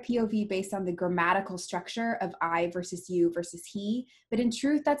identify POV based on the grammatical structure of I versus you versus he, but in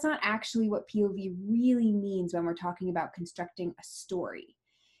truth, that's not actually what POV really means when we're talking about constructing a story.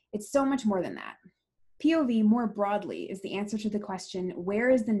 It's so much more than that. POV, more broadly, is the answer to the question, where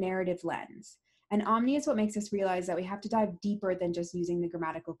is the narrative lens? And omni is what makes us realize that we have to dive deeper than just using the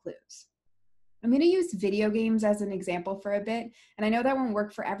grammatical clues. I'm going to use video games as an example for a bit, and I know that won't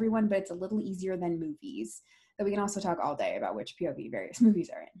work for everyone, but it's a little easier than movies. But we can also talk all day about which POV various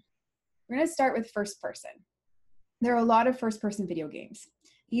movies are in. We're going to start with first person. There are a lot of first-person video games.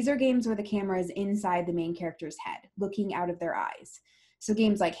 These are games where the camera is inside the main character's head, looking out of their eyes. So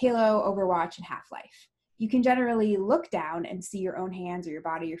games like Halo, Overwatch, and Half-Life. You can generally look down and see your own hands or your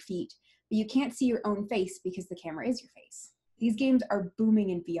body or feet, but you can't see your own face because the camera is your face. These games are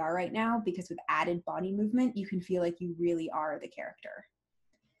booming in VR right now because with added body movement, you can feel like you really are the character.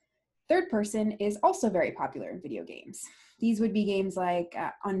 Third person is also very popular in video games. These would be games like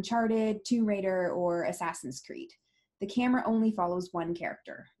Uncharted, Tomb Raider, or Assassin's Creed. The camera only follows one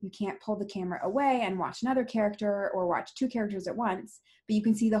character. You can't pull the camera away and watch another character or watch two characters at once, but you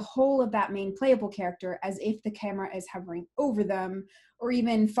can see the whole of that main playable character as if the camera is hovering over them or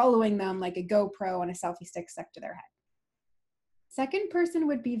even following them like a GoPro on a selfie stick stuck to their head. Second person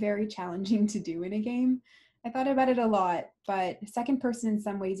would be very challenging to do in a game. I thought about it a lot, but second person in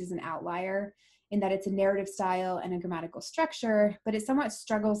some ways is an outlier in that it's a narrative style and a grammatical structure, but it somewhat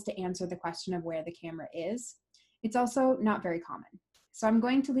struggles to answer the question of where the camera is. It's also not very common. So I'm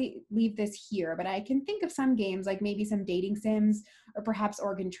going to leave this here, but I can think of some games, like maybe some dating sims or perhaps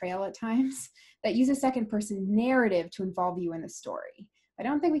Oregon Trail at times, that use a second person narrative to involve you in the story. I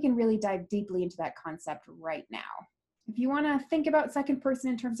don't think we can really dive deeply into that concept right now. If you want to think about second person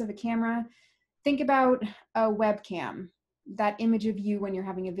in terms of a camera, think about a webcam, that image of you when you're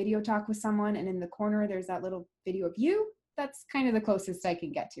having a video talk with someone, and in the corner there's that little video of you. That's kind of the closest I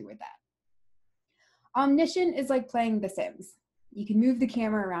can get to with that. Omniscient is like playing The Sims. You can move the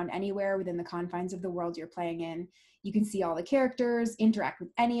camera around anywhere within the confines of the world you're playing in. You can see all the characters, interact with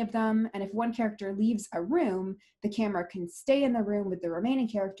any of them, and if one character leaves a room, the camera can stay in the room with the remaining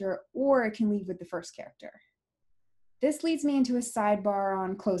character, or it can leave with the first character. This leads me into a sidebar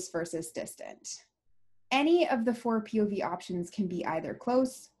on close versus distant. Any of the 4 POV options can be either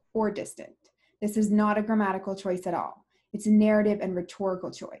close or distant. This is not a grammatical choice at all. It's a narrative and rhetorical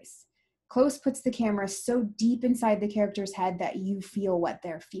choice. Close puts the camera so deep inside the character's head that you feel what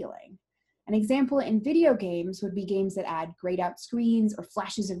they're feeling. An example in video games would be games that add grayed out screens or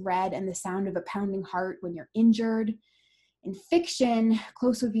flashes of red and the sound of a pounding heart when you're injured. In fiction,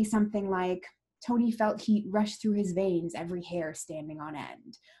 close would be something like, Tony felt heat rush through his veins, every hair standing on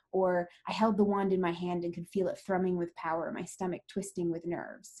end. Or, I held the wand in my hand and could feel it thrumming with power, my stomach twisting with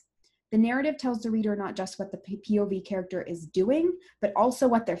nerves. The narrative tells the reader not just what the POV character is doing, but also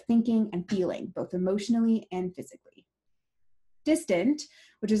what they're thinking and feeling, both emotionally and physically. Distant,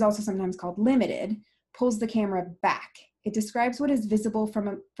 which is also sometimes called limited, pulls the camera back. It describes what is visible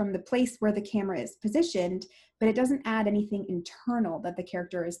from the place where the camera is positioned, but it doesn't add anything internal that the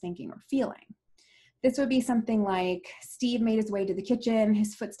character is thinking or feeling. This would be something like, Steve made his way to the kitchen,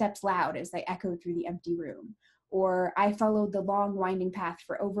 his footsteps loud as they echoed through the empty room. Or, I followed the long winding path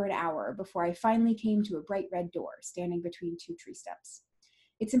for over an hour before I finally came to a bright red door standing between 2 tree steps.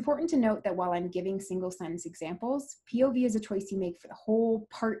 It's important to note that while I'm giving single sentence examples, POV is a choice you make for the whole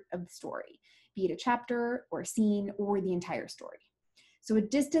part of the story, be it a chapter or a scene or the entire story. So a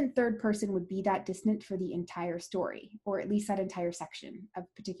distant third person would be that distant for the entire story, or at least that entire section of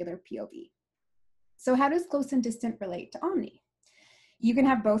particular POV. So how does close and distant relate to Omni? You can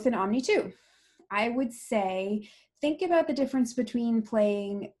have both in Omni too. I would say, think about the difference between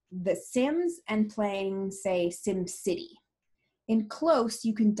playing The Sims and playing, say, SimCity. In close,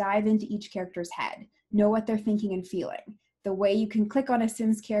 you can dive into each character's head, know what they're thinking and feeling. The way you can click on a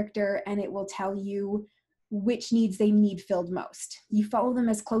Sims character and it will tell you which needs they need filled most. You follow them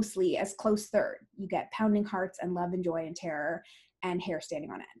as closely as close third. You get pounding hearts and love and joy and terror and hair standing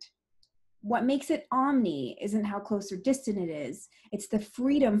on end. What makes it Omni isn't how close or distant it is. It's the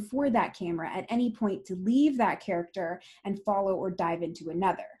freedom for that camera at any point to leave that character and follow or dive into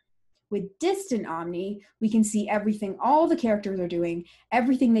another. With distant Omni, we can see everything all the characters are doing,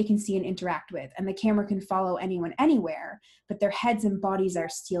 everything they can see and interact with, and the camera can follow anyone anywhere, but their heads and bodies are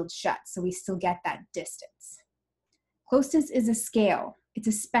sealed shut, so we still get that distance. Closeness is a scale. It's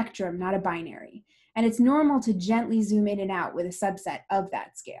a spectrum, not a binary. And it's normal to gently zoom in and out with a subset of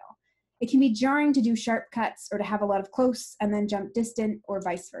that scale. It can be jarring to do sharp cuts or to have a lot of close and then jump distant or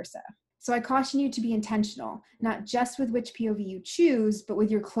vice versa. So I caution you to be intentional, not just with which POV you choose, but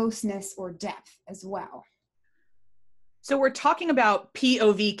with your closeness or depth as well. So we're talking about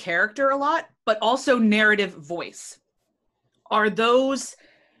POV character a lot, but also narrative voice. Are those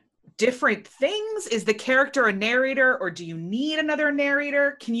different things? Is the character a narrator, or do you need another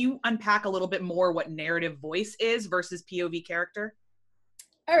narrator? Can you unpack a little bit more what narrative voice is versus POV character?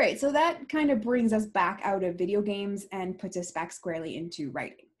 All right, so that kind of brings us back out of video games and puts us back squarely into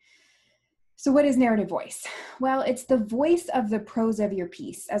writing. So what is narrative voice? Well, it's the voice of the prose of your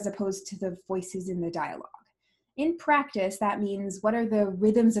piece as opposed to the voices in the dialogue. In practice, that means what are the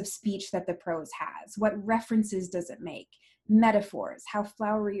rhythms of speech that the prose has? What references does it make? Metaphors, how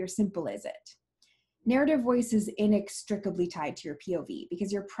flowery or simple is it? Narrative voice is inextricably tied to your POV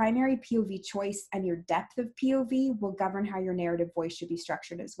because your primary POV choice and your depth of POV will govern how your narrative voice should be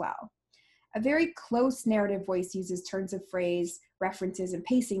structured as well. A very close narrative voice uses turns of phrase, references, and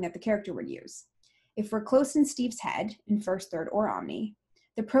pacing that the character would use. If we're close in Steve's head, in first, third, or Omni,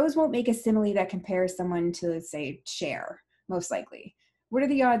 the prose won't make a simile that compares someone to, say, Cher, most likely. What are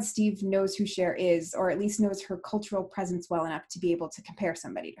the odds Steve knows who Cher is, or at least knows her cultural presence well enough to be able to compare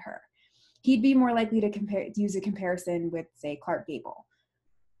somebody to her? He'd be more likely to use a comparison with, say, Clark Gable.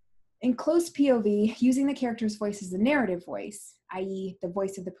 In close POV, using the character's voice as the narrative voice, i.e. the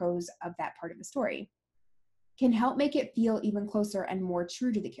voice of the prose of that part of the story, can help make it feel even closer and more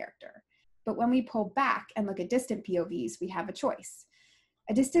true to the character. But when we pull back and look at distant POVs, we have a choice.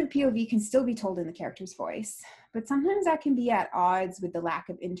 A distant POV can still be told in the character's voice, but sometimes that can be at odds with the lack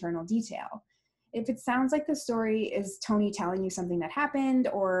of internal detail. If it sounds like the story is Tony telling you something that happened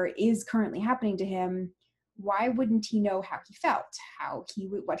or is currently happening to him, why wouldn't he know how he felt,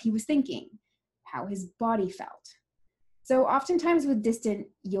 what he was thinking, how his body felt? So oftentimes with distant,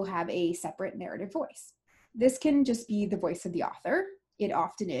 you'll have a separate narrative voice. This can just be the voice of the author. It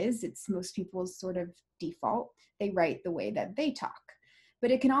often is. It's most people's sort of default. They write the way that they talk.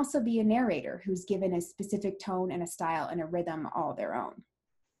 But it can also be a narrator who's given a specific tone and a style and a rhythm all their own.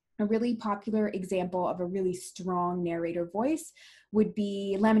 A really popular example of a really strong narrator voice would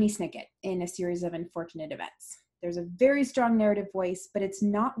be Lemony Snicket in A Series of Unfortunate Events. There's a very strong narrative voice, but it's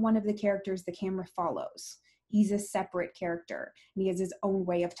not one of the characters the camera follows. He's a separate character, and he has his own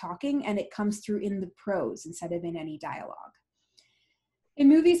way of talking, and it comes through in the prose instead of in any dialogue. In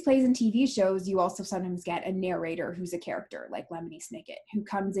movies, plays, and TV shows, you also sometimes get a narrator who's a character, like Lemony Snicket, who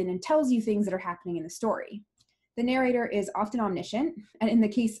comes in and tells you things that are happening in the story. The narrator is often omniscient, and in the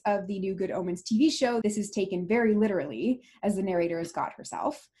case of the New Good Omens TV show, this is taken very literally, as the narrator is God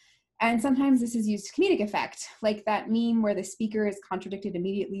herself. And sometimes this is used to comedic effect, like that meme where the speaker is contradicted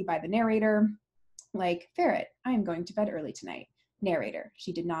immediately by the narrator, like, Ferret, I am going to bed early tonight. Narrator,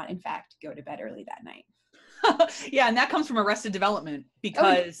 she did not, in fact, go to bed early that night. Yeah, and that comes from Arrested Development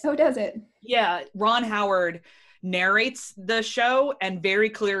because... Oh, does it? Yeah, Ron Howard narrates the show and very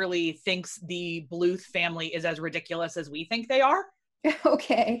clearly thinks the Bluth family is as ridiculous as we think they are.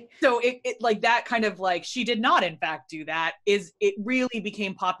 Okay. So it like that kind of like, she did not in fact do that, it really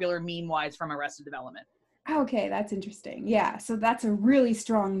became popular meme-wise from Arrested Development. Okay, that's interesting. Yeah, so that's a really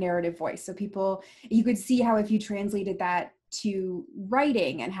strong narrative voice. So you could see how if you translated that to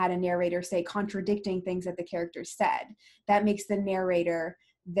writing and had a narrator say contradicting things that the character said, that makes the narrator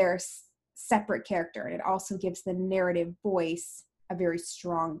their separate character. And it also gives the narrative voice a very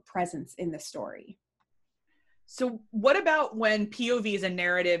strong presence in the story. So what about when POVs and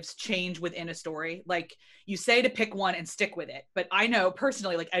narratives change within a story? Like you say to pick one and stick with it. But I know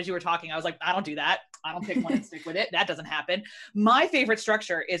personally, like as you were talking, I was like, I don't do that. I don't pick one and stick with it. That doesn't happen. My favorite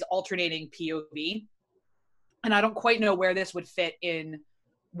structure is alternating POV. And I don't quite know where this would fit in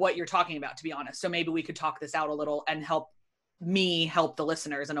what you're talking about, to be honest. So maybe we could talk this out a little and help the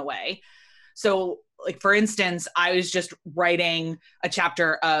listeners in a way. So like, for instance, I was just writing a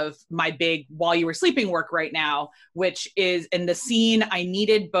chapter of my big While You Were Sleeping work right now, which is in the scene. I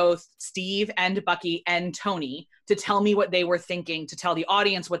needed both Steve and Bucky and Tony to tell me what they were thinking, to tell the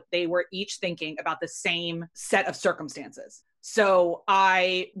audience what they were each thinking about the same set of circumstances. So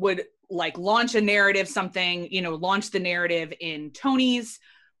I would like launch a narrative, launch the narrative in Tony's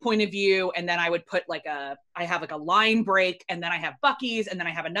point of view. And then I would put I have a line break, and then I have Bucky's, and then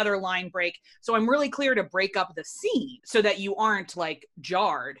I have another line break. So I'm really clear to break up the scene so that you aren't like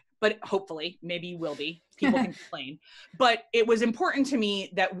jarred, but hopefully maybe you will be. People can complain. But it was important to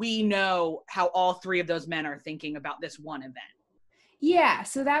me that we know how all three of those men are thinking about this one event. Yeah.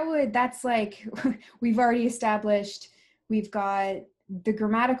 So that's like, we've already established, we've got the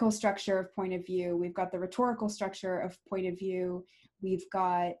grammatical structure of point of view. We've got the rhetorical structure of point of view. We've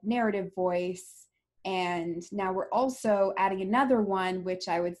got narrative voice, and now we're also adding another one, which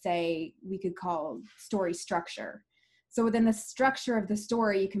I would say we could call story structure. So within the structure of the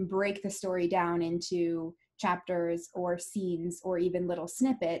story, you can break the story down into chapters or scenes or even little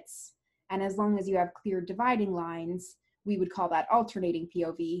snippets. And as long as you have clear dividing lines, we would call that alternating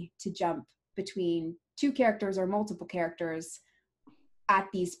POV, to jump between two characters or multiple characters at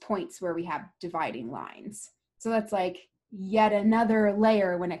these points where we have dividing lines. So that's like yet another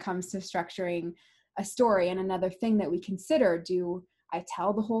layer when it comes to structuring a story, and another thing that we consider. Do I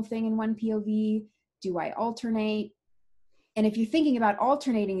tell the whole thing in one POV? Do I alternate? And if you're thinking about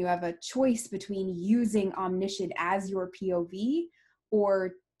alternating, you have a choice between using omniscient as your POV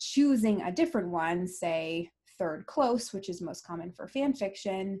or choosing a different one, say third close, which is most common for fan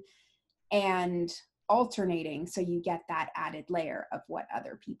fiction, and alternating so you get that added layer of what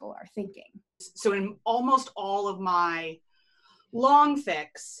other people are thinking. So in almost all of my long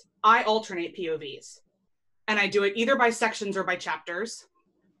fics, I alternate POVs, and I do it either by sections or by chapters,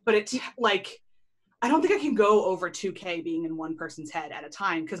 but it's like, I don't think I can go over 2K being in one person's head at a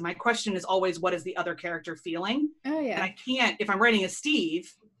time, because my question is always, what is the other character feeling? Oh yeah. And I can't, if I'm writing a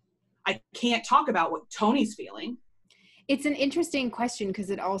Steve, I can't talk about what Tony's feeling. It's an interesting question,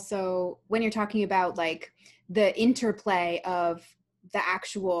 because it also, when you're talking about like the interplay of the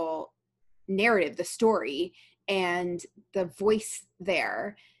actual narrative, the story, and the voice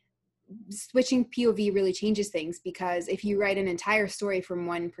there, switching POV really changes things, because if you write an entire story from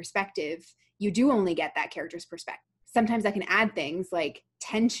one perspective, you do only get that character's perspective. Sometimes that can add things like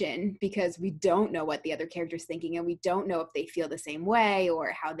tension, because we don't know what the other character's thinking, and we don't know if they feel the same way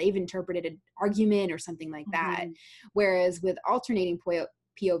or how they've interpreted an argument or something like that. Whereas with alternating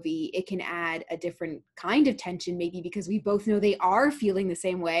POV, it can add a different kind of tension, maybe because we both know they are feeling the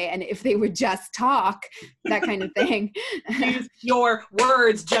same way, and if they would just talk, that kind of thing. Use your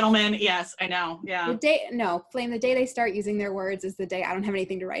words, gentlemen. Yes, I know. Yeah. Flame, the day they start using their words is the day I don't have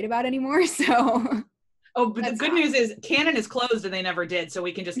anything to write about anymore. So oh, but the good news is canon is closed and they never did, so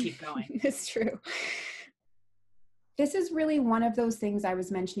we can just keep going. That's true. This is really one of those things I was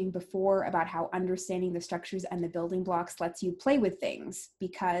mentioning before about how understanding the structures and the building blocks lets you play with things,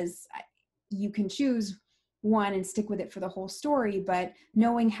 because you can choose one and stick with it for the whole story, but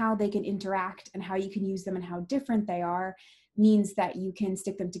knowing how they can interact and how you can use them and how different they are means that you can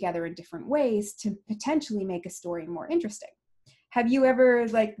stick them together in different ways to potentially make a story more interesting. Have you ever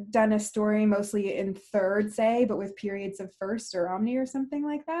done a story mostly in third, say, but with periods of first or omni or something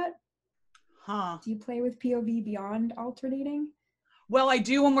like that? Huh. Do you play with POV beyond alternating? Well, I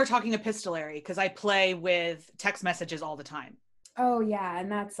do when we're talking epistolary, because I play with text messages all the time. Oh yeah, and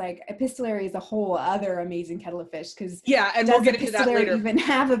that's epistolary is a whole other amazing kettle of fish, because and we'll get into that later. Even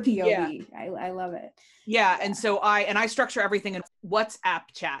have a POV? Yeah. I love it. Yeah, and so I structure everything in WhatsApp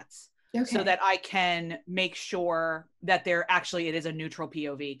chats. Okay. So that I can make sure that it is a neutral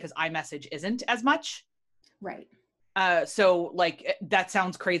POV, because iMessage isn't as much. Right. So that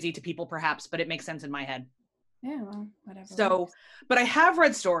sounds crazy to people perhaps, but it makes sense in my head. Yeah, well, whatever. So, but I have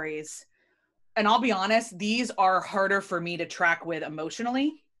read stories, and I'll be honest, these are harder for me to track with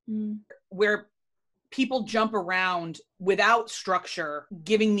emotionally, where people jump around without structure,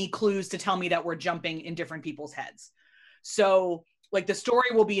 giving me clues to tell me that we're jumping in different people's heads. So the story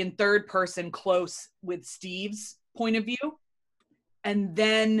will be in third person close with Steve's point of view. And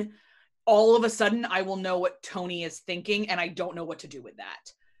then all of a sudden I will know what Tony is thinking, and I don't know what to do with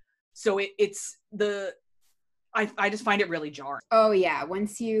that. So I just find it really jarring. Oh yeah.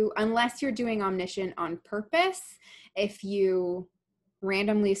 Unless you're doing omniscient on purpose, if you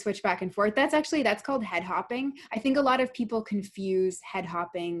randomly switch back and forth, that's called head hopping. I think a lot of people confuse head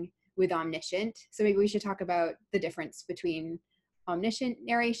hopping with omniscient. So maybe we should talk about the difference between omniscient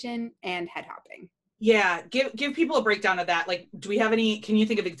narration and head hopping. Yeah, give people a breakdown of that. Do we have any, can you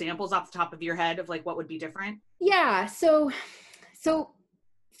think of examples off the top of your head of what would be different? Yeah, so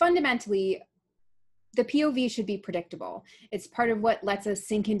fundamentally, the POV should be predictable. It's part of what lets us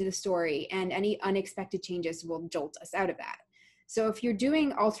sink into the story, and any unexpected changes will jolt us out of that. So if you're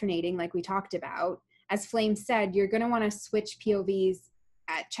doing alternating, like we talked about, as Flame said, you're going to want to switch POVs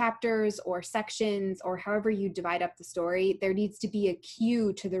at chapters or sections, or however you divide up the story. There needs to be a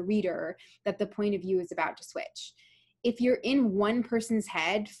cue to the reader that the point of view is about to switch. If you're in one person's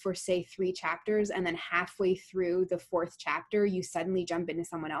head for, say, 3 chapters, and then halfway through the 4th chapter, you suddenly jump into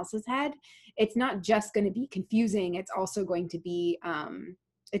someone else's head, it's not just going to be confusing. It's also going to be,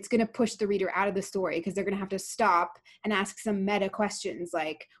 it's going to push the reader out of the story, because they're going to have to stop and ask some meta questions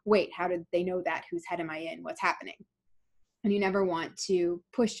like, wait, how did they know that? Whose head am I in? What's happening? And you never want to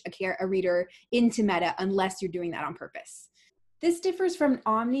push a reader into meta unless you're doing that on purpose. This differs from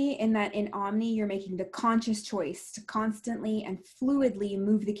Omni in that in Omni, you're making the conscious choice to constantly and fluidly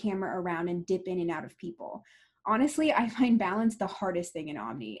move the camera around and dip in and out of people. Honestly, I find balance the hardest thing in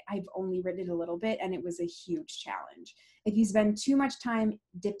Omni. I've only written it a little bit, and it was a huge challenge. If you spend too much time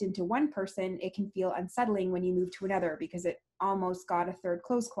dipped into one person, it can feel unsettling when you move to another, because it almost got a third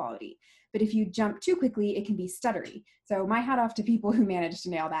close quality. But if you jump too quickly, it can be stuttery. So my hat off to people who managed to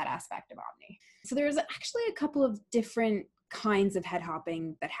nail that aspect of Omni. So there's actually a couple of different kinds of head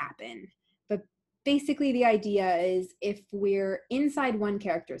hopping that happen. But basically the idea is, if we're inside one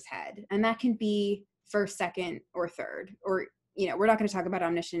character's head, and that can be first, second, or third, or, we're not going to talk about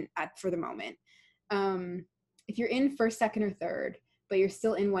omniscient for the moment. If you're in first, second, or third, but you're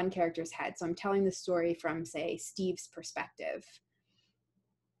still in one character's head, so I'm telling the story from, say, Steve's perspective,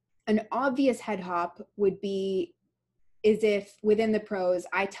 an obvious head hop is if within the prose,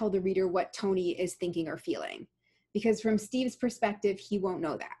 I tell the reader what Tony is thinking or feeling. Because from Steve's perspective, he won't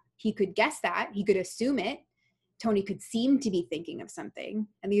know that. He could guess that, he could assume it. Tony could seem to be thinking of something.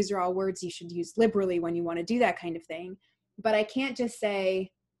 And these are all words you should use liberally when you want to do that kind of thing. But I can't just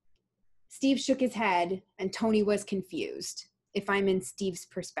say, Steve shook his head and Tony was confused. If I'm in Steve's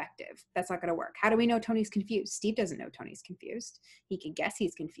perspective, that's not going to work. How do we know Tony's confused? Steve doesn't know Tony's confused. He can guess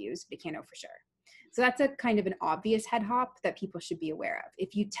he's confused, but he can't know for sure. So that's a kind of an obvious head hop that people should be aware of.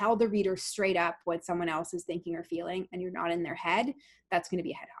 If you tell the reader straight up what someone else is thinking or feeling, and you're not in their head, that's going to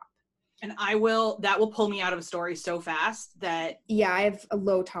be a head hop. And that will pull me out of a story so fast that. Yeah, I have a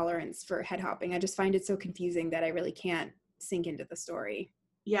low tolerance for head hopping. I just find it so confusing that I really can't sink into the story.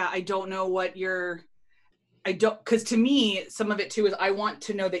 Yeah, I don't know because to me, some of it too is I want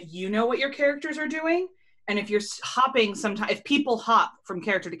to know that you know what your characters are doing. And if you're hopping sometimes, if people hop from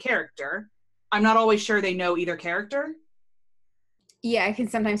character to character, I'm not always sure they know either character. Yeah, I can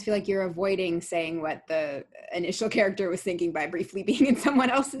sometimes feel like you're avoiding saying what the initial character was thinking by briefly being in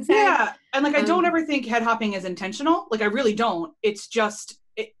someone else's head. Yeah, and like I don't ever think head hopping is intentional. Like I really don't. It's just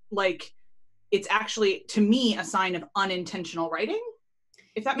it's actually to me a sign of unintentional writing.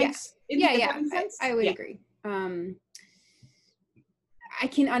 If that makes sense. I would agree. I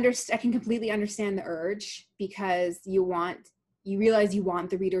can completely understand the urge because you realize you want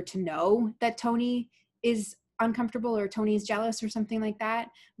the reader to know that Tony is uncomfortable or Tony is jealous or something like that.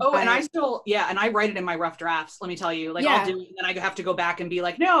 Oh, and I write it in my rough drafts, let me tell you. Like I'll do it and then I have to go back and be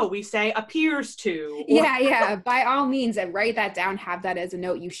like, no, we say appears to. Yeah. By all means, write that down, have that as a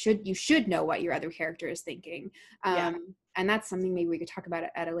note. You should know what your other character is thinking. And that's something maybe we could talk about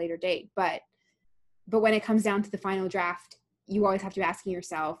at a later date. But when it comes down to the final draft, you always have to be asking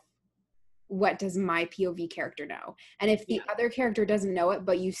yourself, what does my POV character know? And if the other character doesn't know it,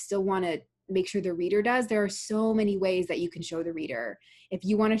 but you still want to make sure the reader does, there are so many ways that you can show the reader. If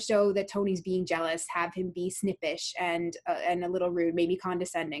you want to show that Tony's being jealous, have him be snippish and a little rude, maybe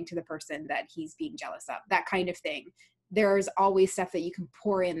condescending to the person that he's being jealous of, that kind of thing. There's always stuff that you can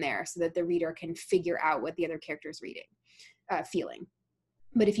pour in there so that the reader can figure out what the other character is feeling.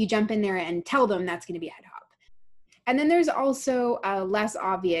 But if you jump in there and tell them, that's going to be a head hop. And then there's also a less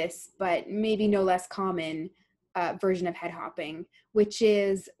obvious, but maybe no less common version of head hopping, which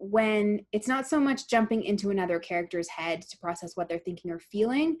is when it's not so much jumping into another character's head to process what they're thinking or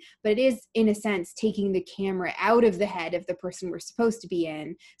feeling, but it is, in a sense, taking the camera out of the head of the person we're supposed to be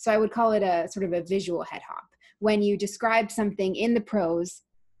in. So I would call it a sort of a visual head hop. When you describe something in the prose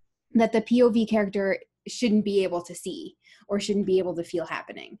that the POV character shouldn't be able to see or shouldn't be able to feel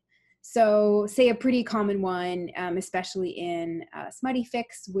happening. So say a pretty common one, especially in smutty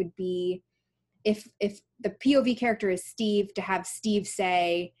fics, would be if the POV character is Steve, to have Steve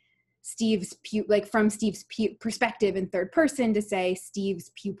say from Steve's perspective in third person, to say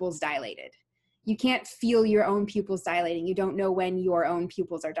Steve's pupils dilated. You can't feel your own pupils dilating. You don't know when your own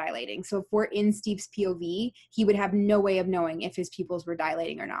pupils are dilating. So if we're in Steve's POV, he would have no way of knowing if his pupils were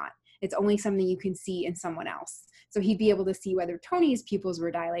dilating or not. It's only something you can see in someone else. So he'd be able to see whether Tony's pupils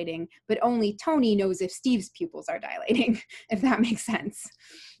were dilating, but only Tony knows if Steve's pupils are dilating, if that makes sense.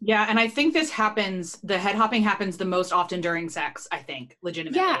 Yeah, and I think the head hopping happens the most often during sex, I think,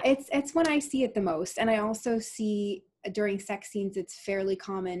 legitimately. Yeah, it's when I see it the most. And I also see during sex scenes, it's fairly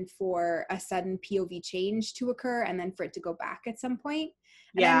common for a sudden POV change to occur and then for it to go back at some point.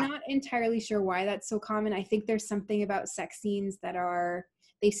 And I'm not entirely sure why that's so common. I think there's something about sex scenes that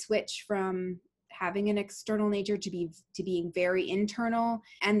they switch from having an external nature to being very internal,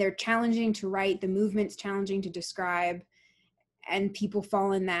 and they're challenging to write, the movement's challenging to describe, and people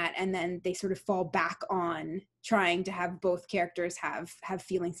fall in that, and then they sort of fall back on trying to have both characters have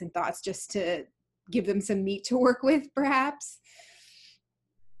feelings and thoughts just to give them some meat to work with, perhaps.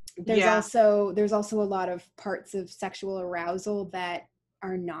 There's also a lot of parts of sexual arousal that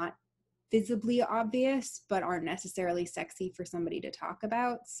are not visibly obvious but aren't necessarily sexy for somebody to talk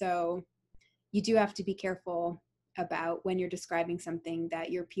about. So you do have to be careful about when you're describing something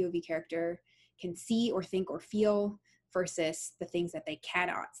that your POV character can see or think or feel versus the things that they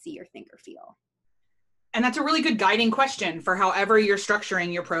cannot see or think or feel. And that's a really good guiding question for however you're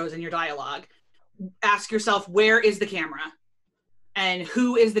structuring your prose and your dialogue. Ask yourself, where is the camera? And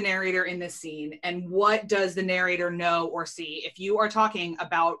who is the narrator in this scene? And what does the narrator know or see? If you are talking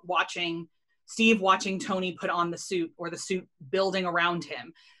about Steve watching Tony put on the suit or the suit building around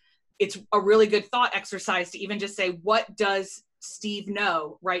him, it's a really good thought exercise to even just say, what does Steve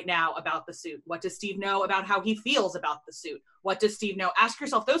know right now about the suit? What does Steve know about how he feels about the suit? What does Steve know? Ask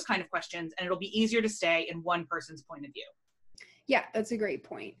yourself those kind of questions, and it'll be easier to stay in one person's point of view. Yeah, that's a great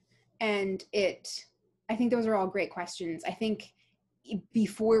point. And I think those are all great questions. I think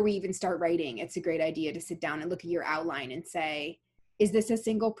before we even start writing, it's a great idea to sit down and look at your outline and say, is this a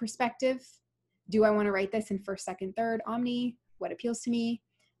single perspective? Do I want to write this in first, second, third, omni? What appeals to me?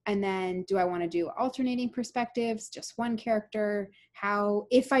 And then do I want to do alternating perspectives, just one character?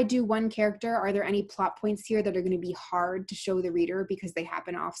 If I do one character, are there any plot points here that are going to be hard to show the reader because they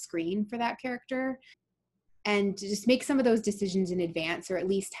happen off screen for that character? And just make some of those decisions in advance, or at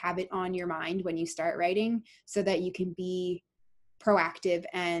least have it on your mind when you start writing, so that you can be proactive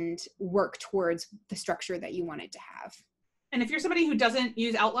and work towards the structure that you want it to have. And if you're somebody who doesn't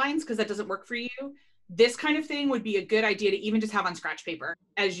use outlines because that doesn't work for you, this kind of thing would be a good idea to even just have on scratch paper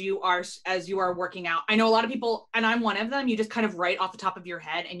as you are working out. I know a lot of people, and I'm one of them, you just kind of write off the top of your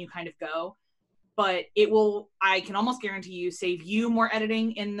head and you kind of go. But it will, I can almost guarantee you, save you more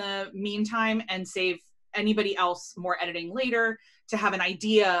editing in the meantime and save anybody else more editing later to have an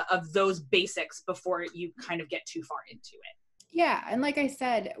idea of those basics before you kind of get too far into it. Yeah, and like I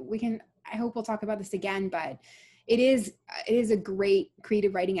said, I hope we'll talk about this again, but it is a great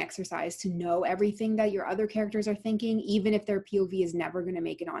creative writing exercise to know everything that your other characters are thinking, even if their POV is never going to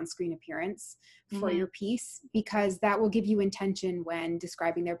make an on-screen appearance for your piece, because that will give you intention when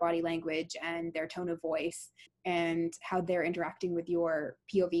describing their body language and their tone of voice and how they're interacting with your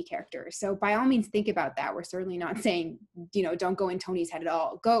POV character. So by all means, think about that. We're certainly not saying, don't go in Tony's head at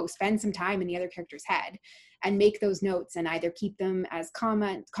all. Go spend some time in the other character's head and make those notes and either keep them as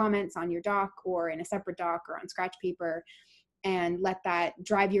comments on your doc or in a separate doc or on scratch paper, and let that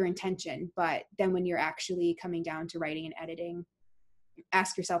drive your intention. But then when you're actually coming down to writing and editing,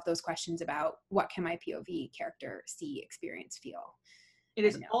 ask yourself those questions about what can my POV character see, experience, feel. It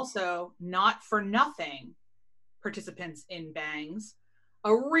is also not for nothing, participants in Bangs,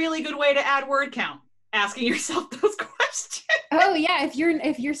 a really good way to add word count, asking yourself those questions. Oh yeah,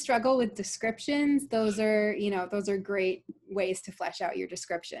 if you struggle with descriptions, those are great ways to flesh out your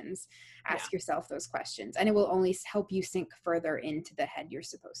descriptions. Ask yourself those questions, and it will only help you sink further into the head you're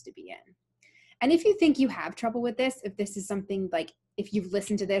supposed to be in. And if you think you have trouble with this, if this is something like, if you've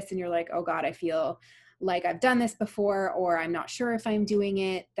listened to this and you're like, oh God, I feel like I've done this before, or I'm not sure if I'm doing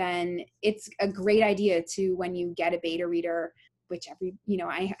it, then it's a great idea to, when you get a beta reader, which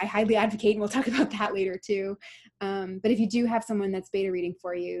I highly advocate, and we'll talk about that later too. But if you do have someone that's beta reading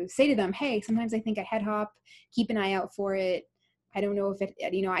for you, say to them, hey, sometimes I think I head hop, keep an eye out for it. I don't know if it,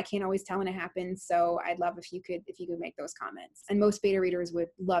 I can't always tell when it happens. So I'd love if you could make those comments. And most beta readers would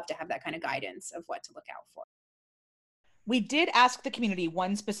love to have that kind of guidance of what to look out for. We did ask the community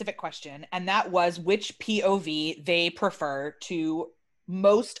one specific question, and that was which POV they prefer to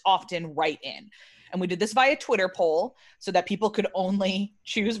most often write in. And we did this via Twitter poll so that people could only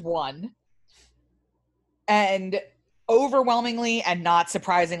choose one. And overwhelmingly, and not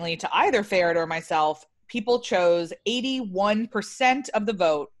surprisingly to either Ferret or myself, people chose 81% of the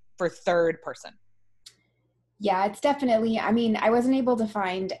vote for third person. Yeah, it's definitely, I wasn't able to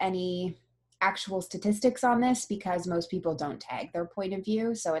find any actual statistics on this because most people don't tag their point of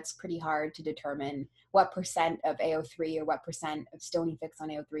view. So it's pretty hard to determine what percent of AO3 or what percent of Stony Fix on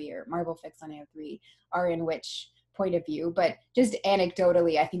AO3 or Marble Fix on AO3 are in which point of view. But just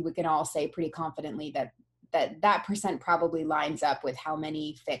anecdotally, I think we can all say pretty confidently that percent probably lines up with how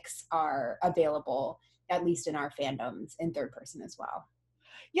many fics are available, at least in our fandoms, in third person as well.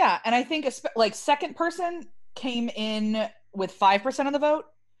 Yeah, and I think like second person came in with 5% of the vote.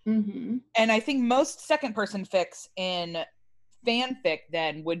 Mm-hmm. And I think most second person fics in fanfic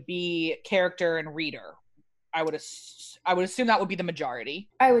then would be character and reader. I would assume that would be the majority.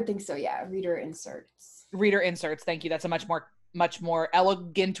 I would think so, yeah. Reader inserts. Thank you. That's a much more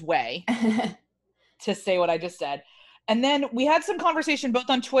elegant way to say what I just said. And then we had some conversation both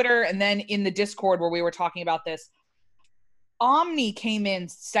on Twitter and then in the Discord where we were talking about this. Omni came in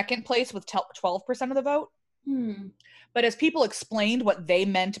second place with 12% of the vote. But as people explained what they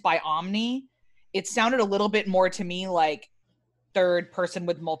meant by Omni, it sounded a little bit more to me like third person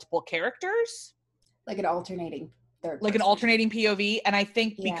with multiple characters. Like an alternating third person. Like an alternating POV. And I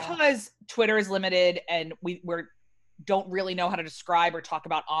think because Twitter is limited and we don't really know how to describe or talk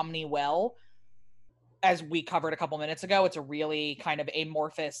about Omni well, as we covered a couple minutes ago, it's a really kind of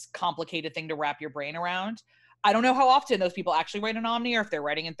amorphous, complicated thing to wrap your brain around. I don't know how often those people actually write an Omni or if they're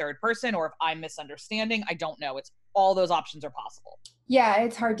writing in third person or if I'm misunderstanding. I don't know. It's all those options are possible. Yeah,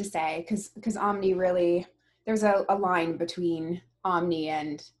 it's hard to say because Omni really, there's a line between Omni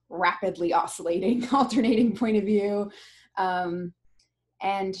and rapidly oscillating, alternating point of view.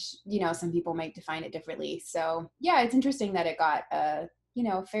 And, some people might define it differently. So yeah, it's interesting that it got a,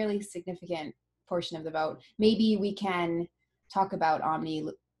 fairly significant portion of the vote. Maybe we can talk about Omni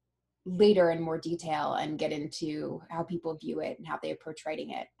later in more detail and get into how people view it and how they approach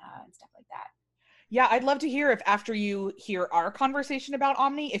writing it and stuff like that. Yeah, I'd love to hear if after you hear our conversation about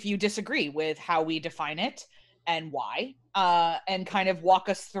Omni, if you disagree with how we define it and why, and kind of walk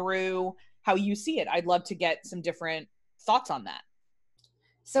us through how you see it. I'd love to get some different thoughts on that.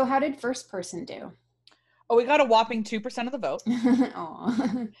 So how did first person do? Oh, we got a whopping 2% of the vote.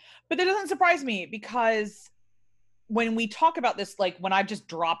 Aw. But that doesn't surprise me because when we talk about this, like when I've just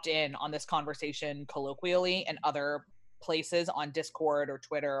dropped in on this conversation colloquially and other places on Discord or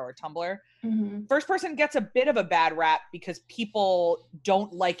Twitter or Tumblr, Mm-hmm. first person gets a bit of a bad rap because people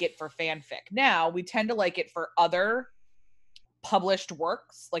don't like it for fanfic. Now we tend to like it for other published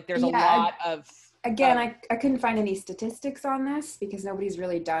works. Like there's a lot of Again, I couldn't find any statistics on this because nobody's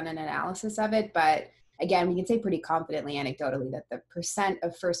really done an analysis of it. But again, we can say pretty confidently, anecdotally, that the percent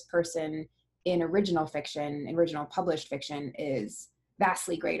of first person in original published fiction is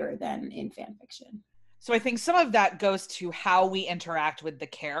vastly greater than in fan fiction. So I think some of that goes to how we interact with the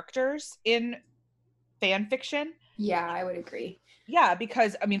characters in fan fiction. Yeah, I would agree. Yeah,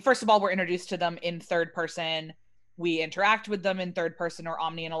 because I mean, first of all, we're introduced to them in third person. We interact with them in third person or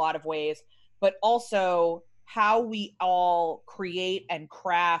omni in a lot of ways, but also how we all create and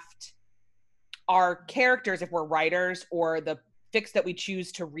craft our characters if we're writers, or the fics that we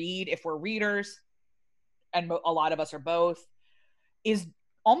choose to read if we're readers, and a lot of us are both, is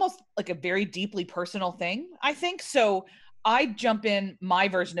almost like a very deeply personal thing, I think. So I jump in my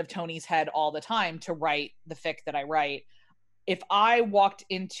version of Tony's head all the time to write the fic that I write. If I walked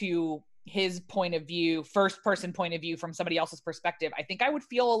into his point of view, first person point of view from somebody else's perspective, I think I would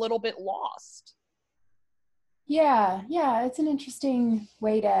feel a little bit lost. Yeah, it's an interesting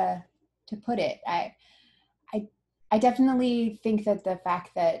way to put it. I definitely think that the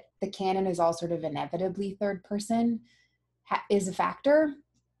fact that the canon is all sort of inevitably third person is a factor.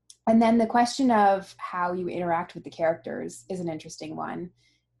 And then the question of how you interact with the characters is an interesting one,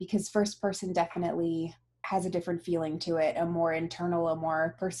 because first person definitely has a different feeling to it, a more internal, a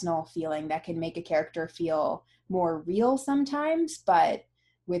more personal feeling that can make a character feel more real sometimes. But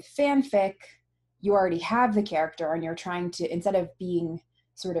with fanfic, you already have the character and you're trying to, instead of being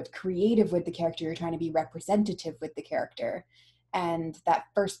sort of creative with the character, you're trying to be representative with the character. And that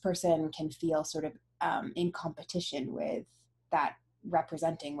first person can feel sort of in competition with that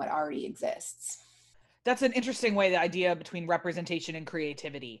representing what already exists. That's an interesting way, the idea between representation and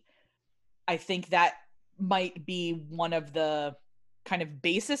creativity. I think that might be one of the kind of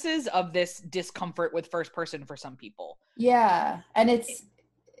basises of this discomfort with first person for some people. Yeah, and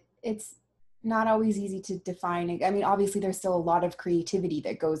it's not always easy to define. I mean, obviously there's still a lot of creativity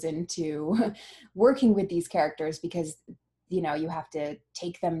that goes into working with these characters, because you know, you have to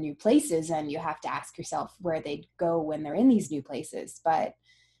take them new places and you have to ask yourself where they'd go when they're in these new places. But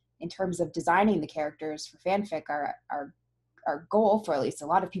in terms of designing the characters for fanfic, our goal, for at least a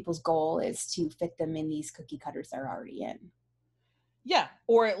lot of people's goal, is to fit them in these cookie cutters they're already in. Yeah,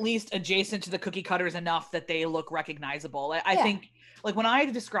 or at least adjacent to the cookie cutters enough that they look recognizable. I think, like, when I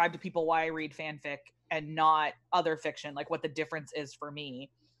describe to people why I read fanfic and not other fiction, like what the difference is for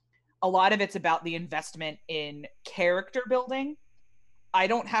me, a lot of it's about the investment in character building. I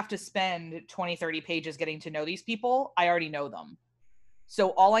don't have to spend 20, 30 pages getting to know these people. I already know them. So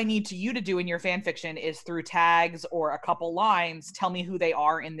all I need you to do in your fan fiction is, through tags or a couple lines, tell me who they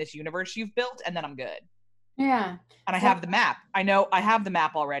are in this universe you've built, and then I'm good. Yeah. And I have the map. I know I have the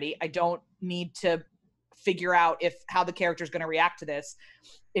map already. I don't need to figure out how the character's going to react to this.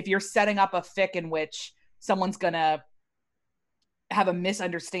 If you're setting up a fic in which someone's going to have a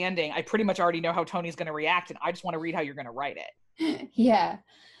misunderstanding, I pretty much already know how Tony's going to react, and I just want to read how you're going to write it. Yeah,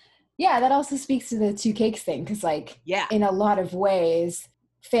 that also speaks to the two cakes thing, because in a lot of ways,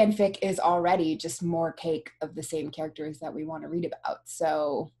 fanfic is already just more cake of the same characters that we want to read about.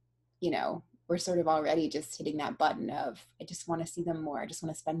 So, you know, we're sort of already just hitting that button of, I just want to see them more. I just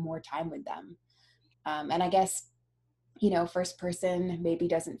want to spend more time with them. And I guess, you know, first person maybe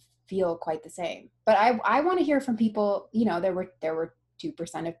doesn't feel quite the same. But I want to hear from people. You know, there were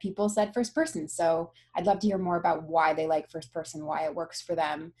 2% of people said first person. So I'd love to hear more about why they like first person, why it works for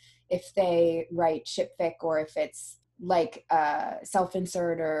them, if they write shipfic, or if it's like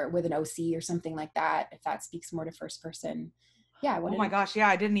self-insert or with an OC or something like that, if that speaks more to first person. Yeah. Oh my gosh. Yeah.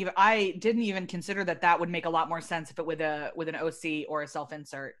 I didn't even consider that would make a lot more sense if it with an OC or a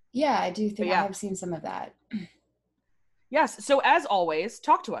self-insert. Yeah, I do think I have seen some of that. Yes. So as always,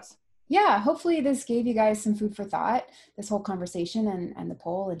 talk to us. Yeah, hopefully this gave you guys some food for thought, this whole conversation and the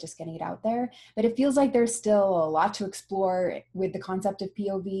poll and just getting it out there. But it feels like there's still a lot to explore with the concept of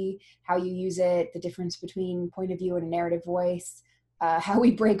POV, how you use it, the difference between point of view and a narrative voice, how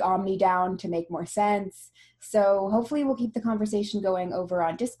we break Omni down to make more sense. So hopefully we'll keep the conversation going over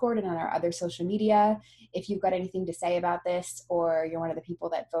on Discord and on our other social media. If you've got anything to say about this, or you're one of the people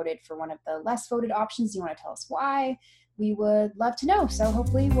that voted for one of the less voted options, you want to tell us why, we would love to know. So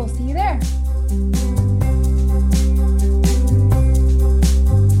hopefully we'll see you there.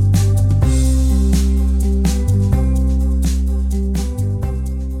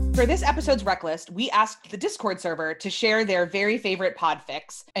 For this episode's rec list, we asked the Discord server to share their very favorite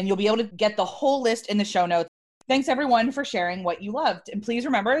podfics, and you'll be able to get the whole list in the show notes. Thanks everyone for sharing what you loved. And please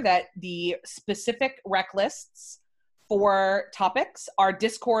remember that the specific rec lists for topics are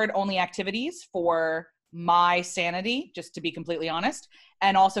Discord only activities for my sanity, just to be completely honest,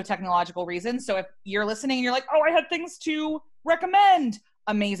 and also technological reasons. So if you're listening and you're like, oh, I had things to recommend,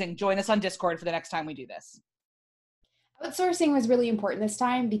 amazing. Join us on Discord for the next time we do this. Outsourcing was really important this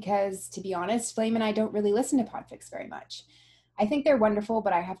time because, to be honest, Flame and I don't really listen to Podfix very much. I think they're wonderful,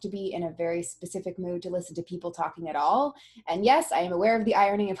 but I have to be in a very specific mood to listen to people talking at all. And yes, I am aware of the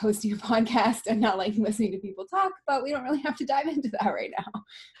irony of hosting a podcast and not liking listening to people talk, but we don't really have to dive into that right now.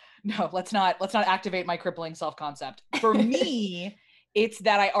 No, let's not activate my crippling self-concept. For me, it's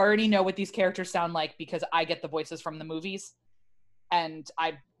that I already know what these characters sound like because I get the voices from the movies. And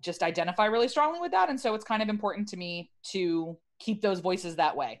I just identify really strongly with that. And so it's kind of important to me to keep those voices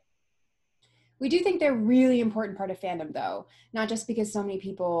that way. We do think they're a really important part of fandom, though, not just because so many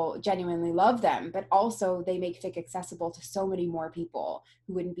people genuinely love them, but also they make fic accessible to so many more people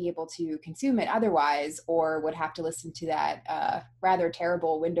who wouldn't be able to consume it otherwise, or would have to listen to that rather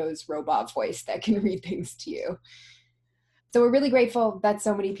terrible Windows robot voice that can read things to you. So we're really grateful that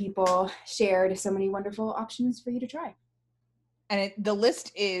so many people shared so many wonderful options for you to try. And the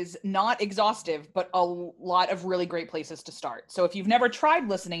list is not exhaustive, but a lot of really great places to start. So if you've never tried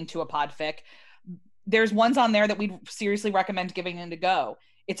listening to a podfic, there's ones on there that we'd seriously recommend giving it a go.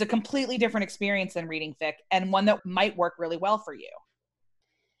 It's a completely different experience than reading fic, and one that might work really well for you.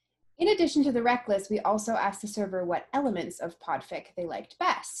 In addition to the rec list, we also asked the server what elements of podfic they liked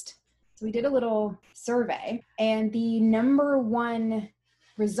best. So we did a little survey, and the number one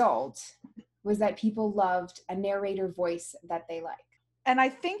result was that people loved a narrator voice that they like. And I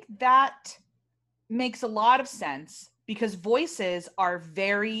think that makes a lot of sense because voices are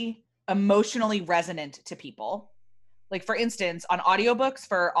very emotionally resonant to people. Like, for instance, on audiobooks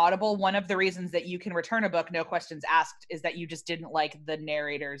for Audible, one of the reasons that you can return a book, no questions asked, is that you just didn't like the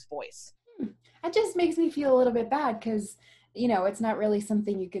narrator's voice. That just makes me feel a little bit bad because, you know, it's not really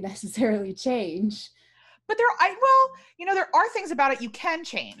something you could necessarily change. But there are things about it you can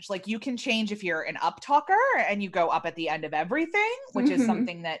change. Like, you can change if you're an up talker and you go up at the end of everything, which is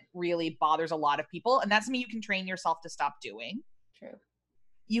something that really bothers a lot of people. And that's something you can train yourself to stop doing. True.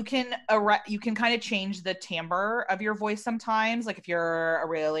 You can kind of change the timbre of your voice sometimes. Like, if you're a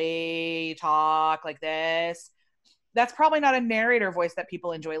really talk like this, that's probably not a narrator voice that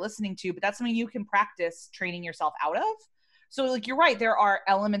people enjoy listening to, but that's something you can practice training yourself out of. So, like, you're right, there are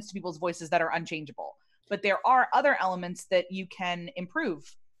elements to people's voices that are unchangeable. But there are other elements that you can improve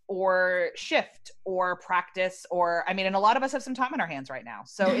or shift or practice and a lot of us have some time on our hands right now.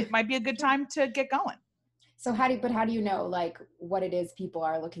 So it might be a good time to get going. So how do you know, like, what it is people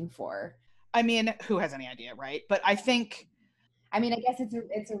are looking for? I mean, who has any idea, right? But I guess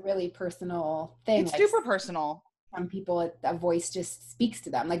it's a really personal thing. It's super personal. Some people, a voice just speaks to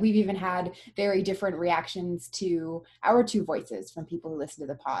them. Like, we've even had very different reactions to our two voices from people who listen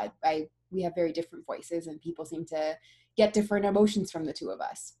to the pod. We have very different voices and people seem to get different emotions from the two of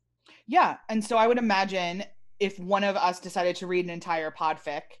us. Yeah. And so I would imagine if one of us decided to read an entire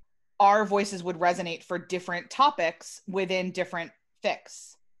podfic, our voices would resonate for different topics within different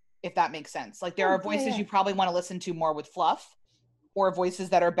fics, if that makes sense. Like, there are voices you probably want to listen to more with fluff, or voices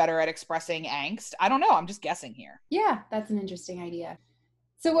that are better at expressing angst. I don't know. I'm just guessing here. Yeah, that's an interesting idea.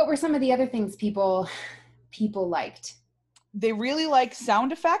 So what were some of the other things people liked? They really like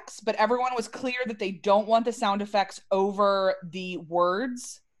sound effects, but everyone was clear that they don't want the sound effects over the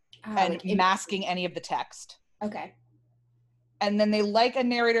words and masking any of the text. Okay. And then they like a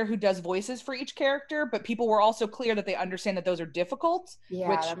narrator who does voices for each character, but people were also clear that they understand that those are difficult. Yeah,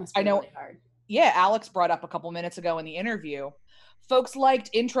 which that must be really hard. Yeah, Alex brought up a couple minutes ago in the interview. Folks liked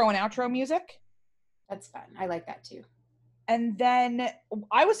intro and outro music. That's fun. I like that too. And then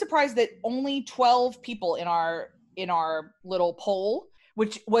I was surprised that only 12 people in our little poll,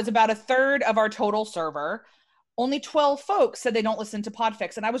 which was about a third of our total server, only 12 folks said they don't listen to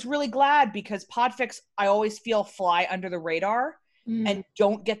podfics. And I was really glad because podfics, I always feel, fly under the radar and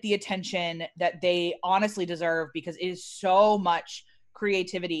don't get the attention that they honestly deserve because it is so much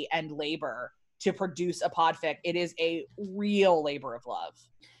creativity and labor to produce a podfic. It is a real labor of love.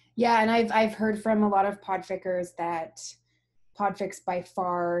 Yeah, and I've heard from a lot of podfickers that podfics by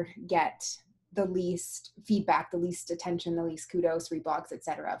far get the least feedback, the least attention, the least kudos, reblogs,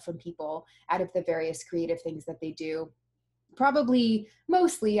 etc. from people out of the various creative things that they do. probably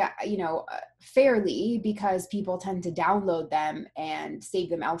mostly, fairly, because people tend to download them and save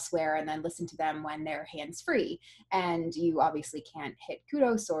them elsewhere and then listen to them when they're hands-free. And you obviously can't hit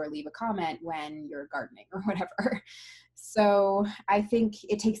kudos or leave a comment when you're gardening or whatever. So I think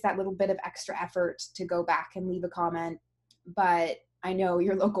it takes that little bit of extra effort to go back and leave a comment, but I know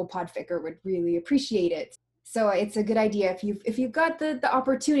your local podficker would really appreciate it. So it's a good idea if you've got the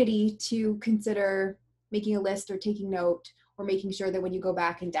opportunity to consider making a list or taking note, or making sure that when you go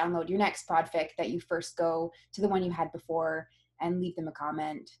back and download your next podfic that you first go to the one you had before and leave them a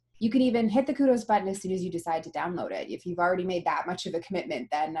comment. You can even hit the kudos button as soon as you decide to download it. If you've already made that much of a commitment,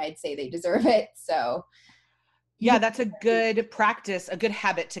 then I'd say they deserve it. So yeah, that's a good practice, a good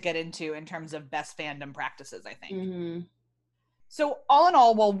habit to get into in terms of best fandom practices, I think. Mm-hmm. So all in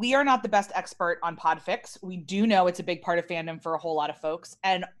all, while we are not the best expert on podfics, we do know it's a big part of fandom for a whole lot of folks.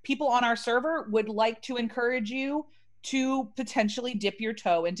 And people on our server would like to encourage you to potentially dip your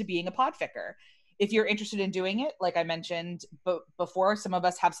toe into being a podficker. If you're interested in doing it, like I mentioned before, some of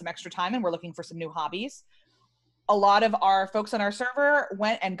us have some extra time and we're looking for some new hobbies. A lot of our folks on our server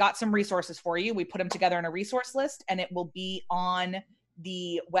went and got some resources for you. We put them together in a resource list, and it will be on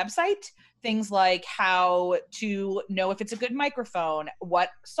the website. Things like how to know if it's a good microphone, what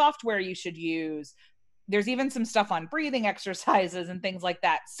software you should use. There's even some stuff on breathing exercises and things like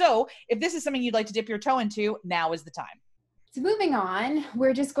that. So if this is something you'd like to dip your toe into, now is the time. So moving on,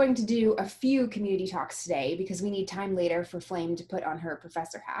 we're just going to do a few community talks today because we need time later for Flame to put on her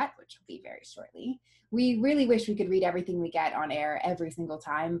professor hat, which will be very shortly. We really wish we could read everything we get on air every single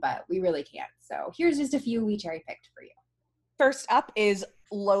time, but we really can't. So here's just a few we cherry picked for you. First up is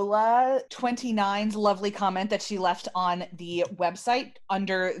Lola29's lovely comment that she left on the website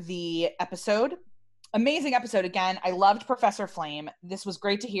under the episode. Amazing episode again. I loved Professor Flame. This was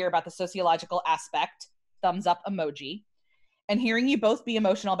great to hear about the sociological aspect. Thumbs up emoji. And hearing you both be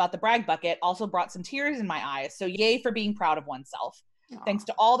emotional about the brag bucket also brought some tears in my eyes. So yay for being proud of oneself. Aww. Thanks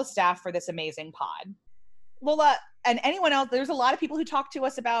to all the staff for this amazing pod. Lola, and anyone else, there's a lot of people who talked to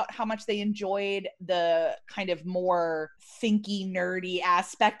us about how much they enjoyed the kind of more thinky, nerdy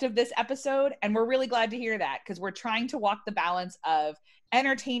aspect of this episode. And we're really glad to hear that, because we're trying to walk the balance of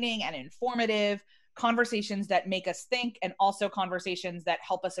entertaining and informative conversations that make us think, and also conversations that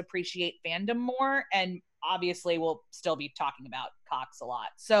help us appreciate fandom more. And obviously we'll still be talking about Cox a lot.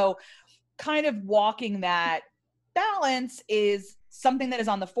 So kind of walking that balance is something that is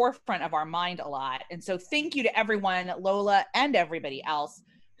on the forefront of our mind a lot. And so thank you to everyone, Lola and everybody else,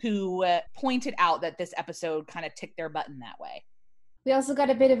 who pointed out that this episode kind of ticked their button that way. We also got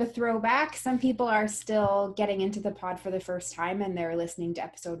a bit of a throwback. Some people are still getting into the pod for the first time and they're listening to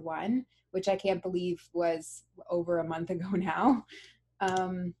episode 1, which I can't believe was over a month ago now.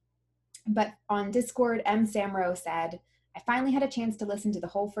 But on Discord, M. Samro said, I finally had a chance to listen to the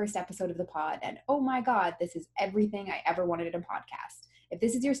whole first episode of the pod, and oh my God, this is everything I ever wanted in a podcast. If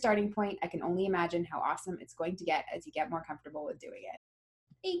this is your starting point, I can only imagine how awesome it's going to get as you get more comfortable with doing it.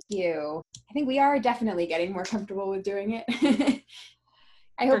 Thank you. I think we are definitely getting more comfortable with doing it.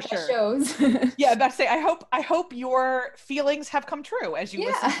 I hope that shows. Yeah, that's it. I hope your feelings have come true as you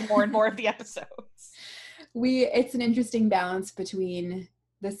listen to more and more of the episodes. It's an interesting balance between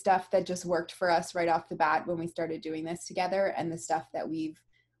the stuff that just worked for us right off the bat when we started doing this together, and the stuff that we've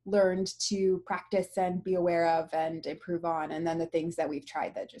learned to practice and be aware of and improve on, and then the things that we've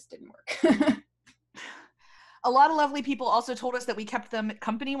tried that just didn't work. A lot of lovely people also told us that we kept them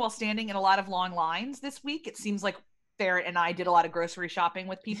company while standing in a lot of long lines this week. It seems like Ferret and I did a lot of grocery shopping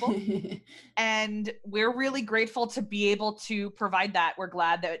with people. And we're really grateful to be able to provide that. We're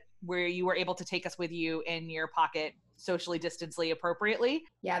glad that you were able to take us with you in your pocket, socially distancedly appropriately.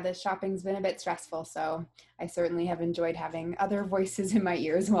 Yeah, the shopping's been a bit stressful, so I certainly have enjoyed having other voices in my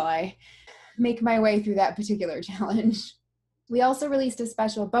ears while I make my way through that particular challenge. We also released a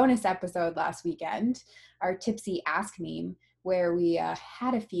special bonus episode last weekend, our Tipsy Ask Meme, where we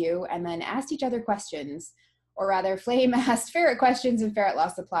had a few and then asked each other questions, or rather Flame asked Ferret questions and Ferret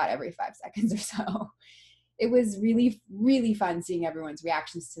lost the plot every 5 seconds or so. It was really, really fun seeing everyone's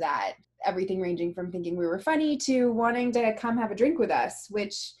reactions to that. Everything ranging from thinking we were funny to wanting to come have a drink with us,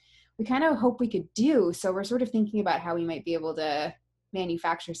 which we kind of hope we could do. So we're sort of thinking about how we might be able to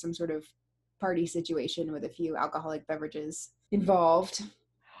manufacture some sort of party situation with a few alcoholic beverages involved.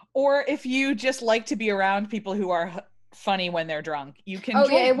 Or if you just like to be around people who are funny when they're drunk, you can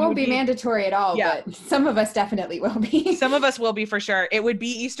it won't be mandatory at all, but some of us definitely will be. Some of us will be for sure. It would be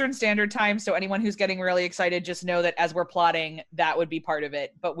Eastern Standard Time, so anyone who's getting really excited, just know that as we're plotting, that would be part of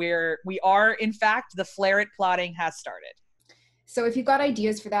it. But we are in fact, the Flare It plotting has started. So if you've got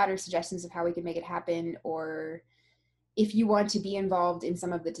ideas for that or suggestions of how we can make it happen, or if you want to be involved in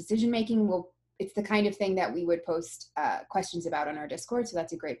some of the decision making, it's the kind of thing that we would post questions about on our Discord. So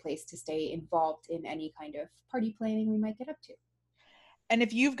that's a great place to stay involved in any kind of party planning we might get up to. And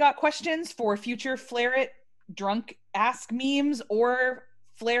if you've got questions for future Flare It drunk ask memes or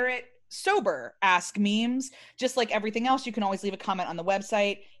Flare It sober ask memes, just like everything else, you can always leave a comment on the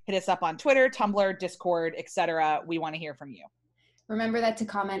website, hit us up on Twitter, Tumblr, Discord, etc. We want to hear from you. Remember that to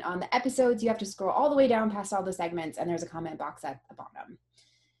comment on the episodes, you have to scroll all the way down past all the segments, and there's a comment box at the bottom.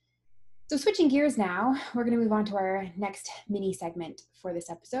 So switching gears now, we're going to move on to our next mini segment for this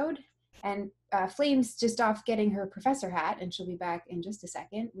episode. And Flame's just off getting her professor hat, and she'll be back in just a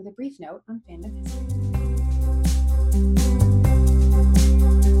second with a brief note on fandom history.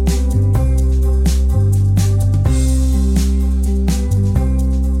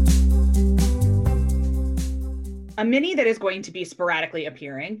 A mini that is going to be sporadically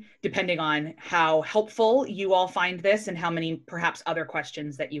appearing, depending on how helpful you all find this and how many perhaps other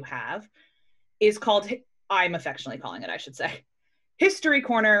questions that you have, is called, I'm affectionately calling it, I should say, History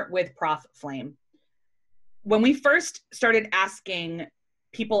Corner with Prof. Flame. When we first started asking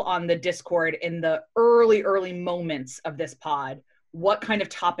people on the Discord in the early moments of this pod what kind of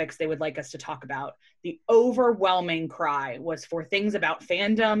topics they would like us to talk about, the overwhelming cry was for things about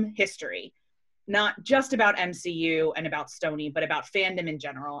fandom history. Not just about MCU and about Stony, but about fandom in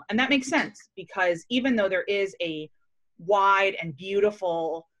general. And that makes sense because even though there is a wide and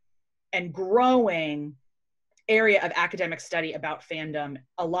beautiful and growing area of academic study about fandom,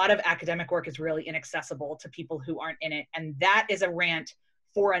 a lot of academic work is really inaccessible to people who aren't in it. And that is a rant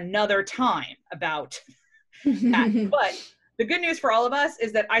for another time about that. But the good news for all of us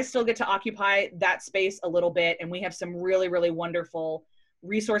is that I still get to occupy that space a little bit. And we have some really, really wonderful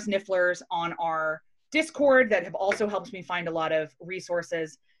resource nifflers on our Discord that have also helped me find a lot of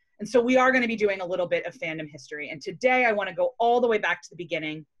resources. And so we are going to be doing a little bit of fandom history. And today I want to go all the way back to the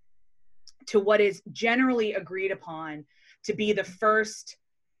beginning to what is generally agreed upon to be the first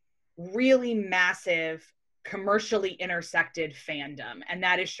really massive commercially intersected fandom, and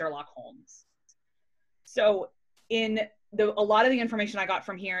that is Sherlock Holmes. So a lot of the information I got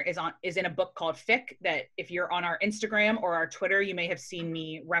from here is in a book called Fic that if you're on our Instagram or our Twitter, you may have seen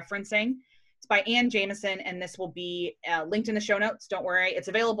me referencing. It's by Anne Jameson, and this will be linked in the show notes. Don't worry. It's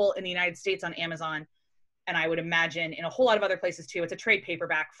available in the United States on Amazon, and I would imagine in a whole lot of other places too. It's a trade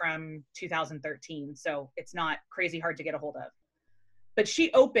paperback from 2013, so it's not crazy hard to get a hold of. But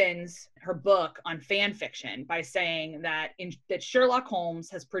she opens her book on fan fiction by saying that Sherlock Holmes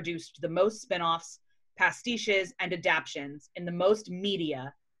has produced the most spinoffs, pastiches, and adaptions in the most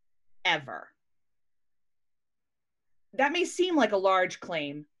media ever. That may seem like a large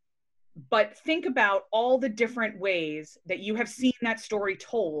claim, but think about all the different ways that you have seen that story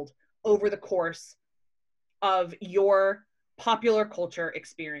told over the course of your popular culture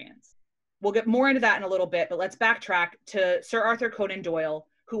experience. We'll get more into that in a little bit, but let's backtrack to Sir Arthur Conan Doyle,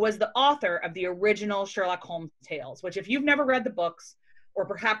 who was the author of the original Sherlock Holmes tales, which if you've never read the books, or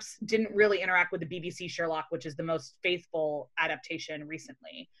perhaps didn't really interact with the BBC Sherlock, which is the most faithful adaptation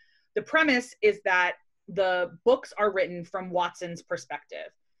recently. The premise is that the books are written from Watson's perspective,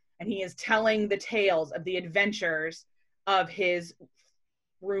 and he is telling the tales of the adventures of his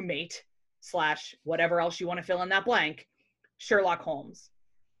roommate / whatever else you want to fill in that blank, Sherlock Holmes.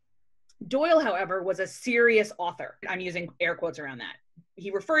 Doyle, however, was a serious author. I'm using air quotes around that. He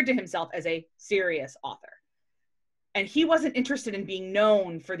referred to himself as a serious author. And he wasn't interested in being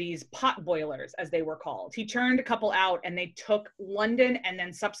known for these pot boilers, as they were called. He churned a couple out, and they took London and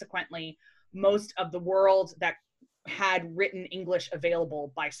then subsequently most of the world that had written English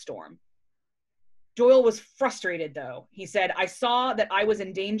available by storm. Doyle was frustrated, though. He said, "I saw that I was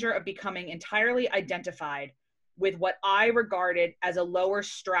in danger of becoming entirely identified with what I regarded as a lower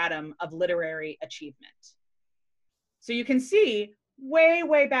stratum of literary achievement." So you can see way,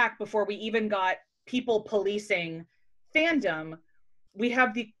 way back before we even got people policing fandom, we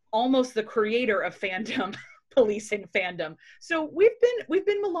have almost the creator of fandom policing fandom. So we've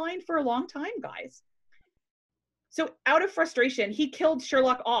been maligned for a long time, guys. So out of frustration, he killed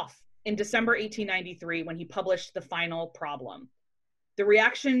Sherlock off in December 1893 when he published The Final Problem. The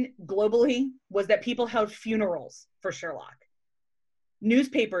reaction globally was that people held funerals for Sherlock.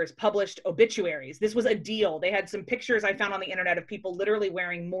 Newspapers published obituaries. This was a deal. They had some pictures I found on the internet of people literally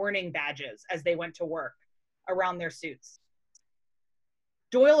wearing mourning badges as they went to work around their suits.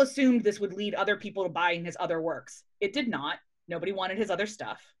 Doyle assumed this would lead other people to buying his other works. It did not. Nobody wanted his other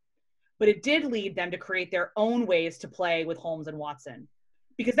stuff. But it did lead them to create their own ways to play with Holmes and Watson,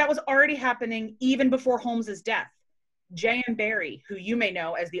 because that was already happening even before Holmes's death. J.M. Barrie, who you may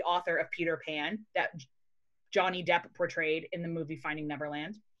know as the author of Peter Pan, that Johnny Depp portrayed in the movie Finding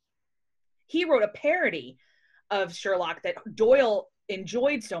Neverland. He wrote a parody of Sherlock that Doyle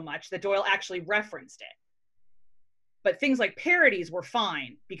enjoyed so much that Doyle actually referenced it. But things like parodies were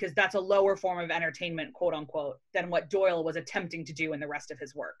fine because that's a lower form of entertainment, quote unquote, than what Doyle was attempting to do in the rest of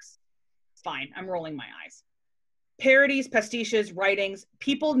his works. Fine, I'm rolling my eyes. Parodies, pastiches, writings,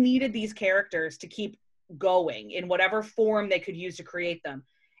 people needed these characters to keep going in whatever form they could use to create them.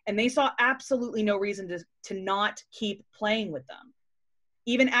 And they saw absolutely no reason to not keep playing with them.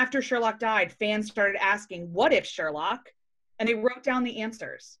 Even after Sherlock died, fans started asking, what if Sherlock? And they wrote down the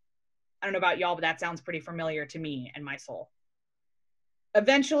answers. I don't know about y'all, but that sounds pretty familiar to me and my soul.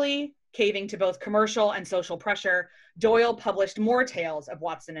 Eventually, caving to both commercial and social pressure, Doyle published more tales of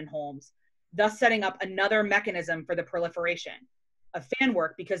Watson and Holmes, thus setting up another mechanism for the proliferation of fan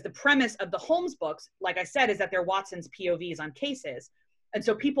work, because the premise of the Holmes books, like I said, is that they're Watson's POVs on cases. And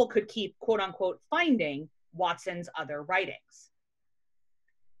so people could keep, quote unquote, finding Watson's other writings.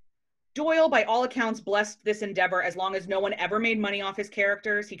 Doyle, by all accounts, blessed this endeavor as long as no one ever made money off his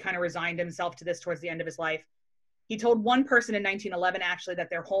characters. He kind of resigned himself to this towards the end of his life. He told one person in 1911, actually, that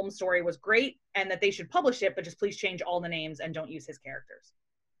their Holmes story was great and that they should publish it, but just please change all the names and don't use his characters.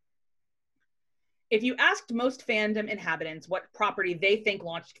 If you asked most fandom inhabitants what property they think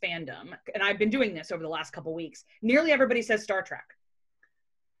launched fandom, and I've been doing this over the last couple weeks, nearly everybody says Star Trek.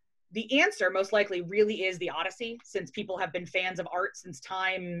 The answer most likely really is the Odyssey, since people have been fans of art since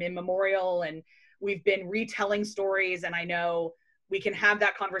time immemorial, and we've been retelling stories. And I know we can have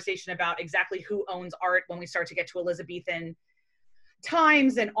that conversation about exactly who owns art when we start to get to Elizabethan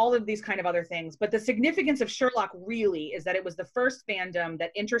times and all of these kind of other things. But the significance of Sherlock really is that it was the first fandom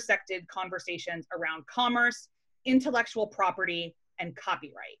that intersected conversations around commerce, intellectual property, and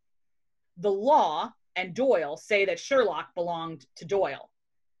copyright. The law and Doyle say that Sherlock belonged to Doyle.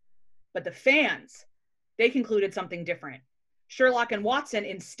 But the fans, they concluded something different. Sherlock and Watson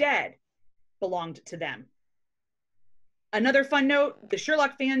instead belonged to them. Another fun note, the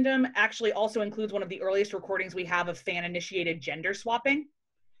Sherlock fandom actually also includes one of the earliest recordings we have of fan-initiated gender swapping.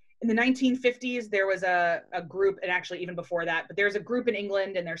 In the 1950s, there was a group, and actually even before that, but there's a group in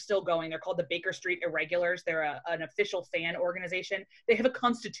England, and they're still going. They're called the Baker Street Irregulars. They're an official fan organization. They have a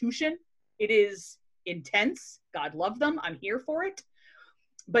constitution. It is intense. God love them. I'm here for it.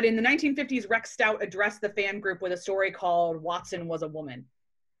 But in the 1950s, Rex Stout addressed the fan group with a story called Watson Was a Woman.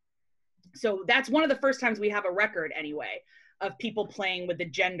 So that's one of the first times we have a record, anyway, of people playing with the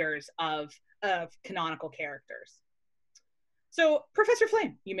genders of canonical characters. So, Professor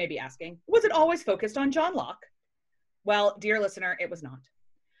Flame, you may be asking, was it always focused on John Locke? Well, dear listener, it was not.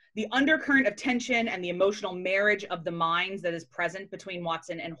 The undercurrent of tension and the emotional marriage of the minds that is present between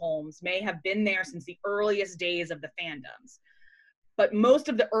Watson and Holmes may have been there since the earliest days of the fandoms. But most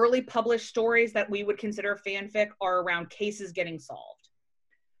of the early published stories that we would consider fanfic are around cases getting solved.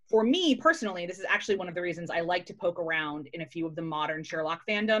 For me, personally, this is actually one of the reasons I like to poke around in a few of the modern Sherlock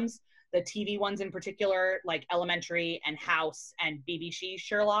fandoms, the TV ones in particular, like Elementary and House and BBC's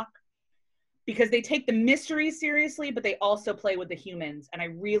Sherlock, because they take the mysteries seriously, but they also play with the humans. And I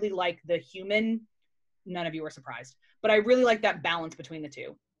really like the human, none of you are surprised, but I really like that balance between the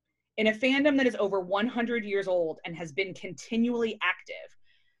two. In a fandom that is over 100 years old and has been continually active,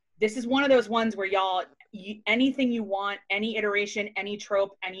 this is one of those ones where y'all, anything you want, any iteration, any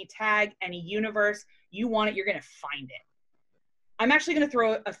trope, any tag, any universe, you want it, you're going to find it. I'm actually going to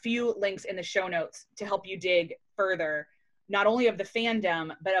throw a few links in the show notes to help you dig further, not only of the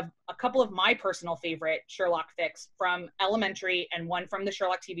fandom, but of a couple of my personal favorite Sherlock fics from Elementary and one from the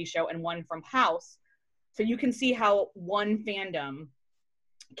Sherlock TV show and one from House. So you can see how one fandom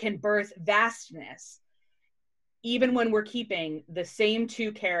can birth vastness, even when we're keeping the same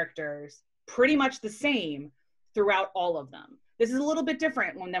two characters pretty much the same throughout all of them. This is a little bit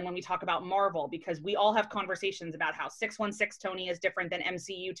different than when we talk about Marvel, because we all have conversations about how 616 Tony is different than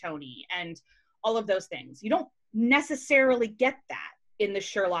MCU Tony and all of those things. You don't necessarily get that in the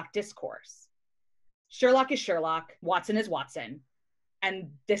Sherlock discourse. Sherlock is Sherlock, Watson is Watson, and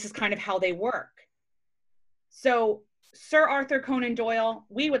this is kind of how they work. So, Sir Arthur Conan Doyle,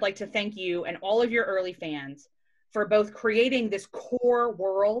 we would like to thank you and all of your early fans for both creating this core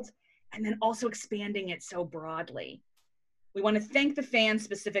world and then also expanding it so broadly. We want to thank the fans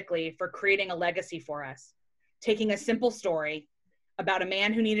specifically for creating a legacy for us, taking a simple story about a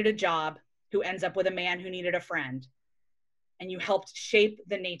man who needed a job, who ends up with a man who needed a friend, and you helped shape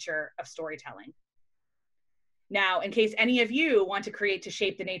the nature of storytelling. Now, in case any of you want to create to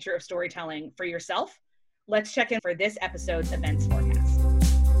shape the nature of storytelling for yourself, let's check in for this episode's events forecast.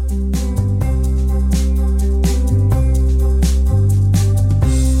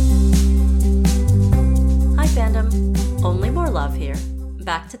 Hi Love here,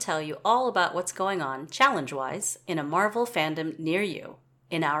 back to tell you all about what's going on challenge-wise in a Marvel fandom near you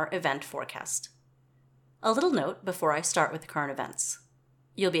in our event forecast. A little note before I start with current events.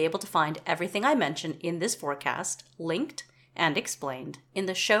 You'll be able to find everything I mention in this forecast linked and explained in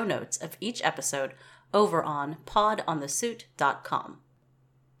the show notes of each episode over on podonthesuit.com.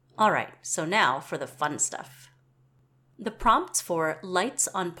 Alright, so now for the fun stuff. The prompts for Lights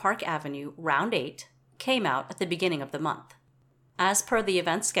on Park Avenue Round 8 came out at the beginning of the month. As per the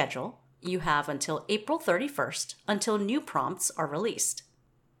event schedule, you have until April 31st until new prompts are released.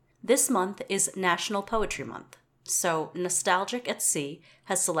 This month is National Poetry Month, so Nostalgic at Sea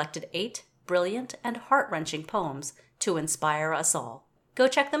has selected 8 brilliant and heart-wrenching poems to inspire us all. Go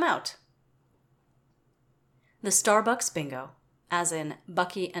check them out. The Starbucks Bingo, as in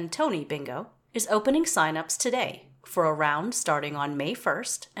Bucky and Tony Bingo, is opening sign-ups today for a round starting on May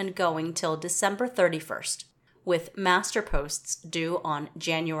 1st and going till December 31st, with master posts due on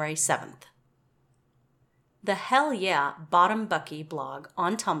January 7th. The Hell Yeah Bottom Bucky blog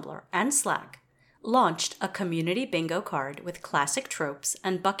on Tumblr and Slack launched a community bingo card with classic tropes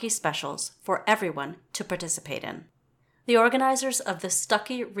and Bucky specials for everyone to participate in. The organizers of the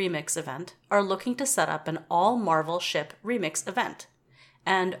Stucky Remix event are looking to set up an all-Marvel ship remix event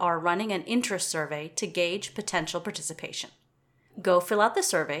and are running an interest survey to gauge potential participation. Go fill out the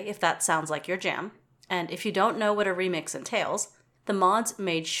survey if that sounds like your jam, and if you don't know what a remix entails, the mods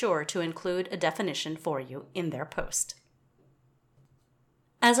made sure to include a definition for you in their post.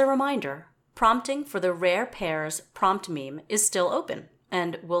 As a reminder, prompting for the Rare Pairs prompt meme is still open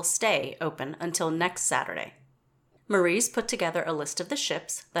and will stay open until next Saturday. Marie's put together a list of the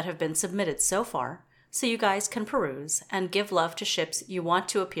ships that have been submitted so far, so you guys can peruse and give love to ships you want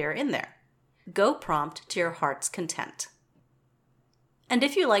to appear in there. Go prompt to your heart's content. And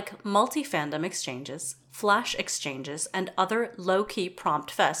if you like multi-fandom exchanges, flash exchanges, and other low-key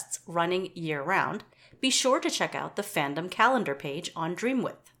prompt fests running year-round, be sure to check out the fandom calendar page on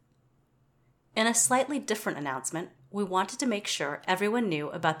Dreamwidth. In a slightly different announcement, we wanted to make sure everyone knew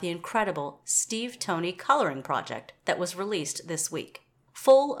about the incredible Steve Tony coloring project that was released this week.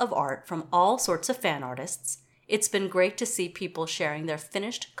 Full of art from all sorts of fan artists, it's been great to see people sharing their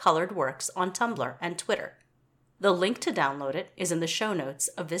finished colored works on Tumblr and Twitter. The link to download it is in the show notes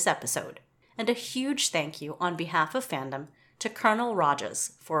of this episode, and a huge thank you on behalf of fandom to Colonel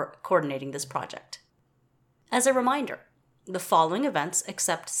Rajas for coordinating this project. As a reminder, the following events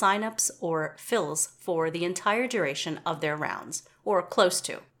accept signups or fills for the entire duration of their rounds, or close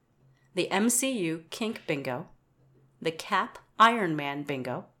to: the MCU Kink Bingo, the Cap Iron Man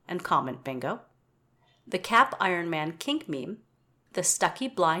Bingo and Comment Bingo, the Cap Iron Man Kink Meme, the Stucky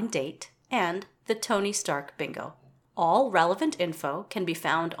Blind Date, and the Tony Stark Bingo. All relevant info can be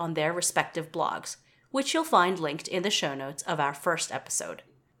found on their respective blogs, which you'll find linked in the show notes of our first episode.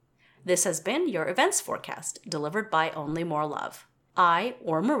 This has been your events forecast, delivered by Only More Love. I,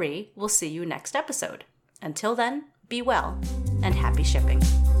 or Marie, will see you next episode. Until then, be well, and happy shipping.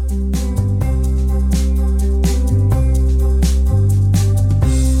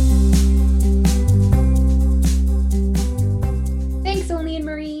 Thanks, Only and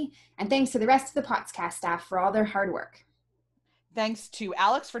Marie, and thanks to the rest of the Potscast staff for all their hard work. Thanks to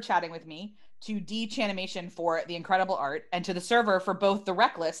Alex for chatting with me, to D Chanimation for the incredible art, and to the server for both the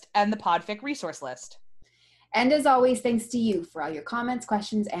rec list and the Podfic resource list. And as always, thanks to you for all your comments,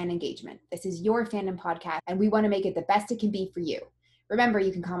 questions, and engagement. This is your fandom podcast, and we want to make it the best it can be for you. Remember,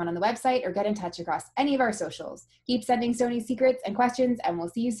 you can comment on the website or get in touch across any of our socials. Keep sending Sony secrets and questions, and we'll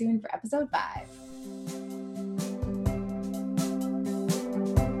see you soon for episode 5.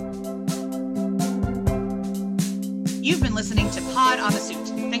 You've been listening to Pod on the Suit.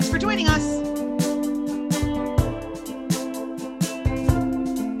 Thanks for joining us.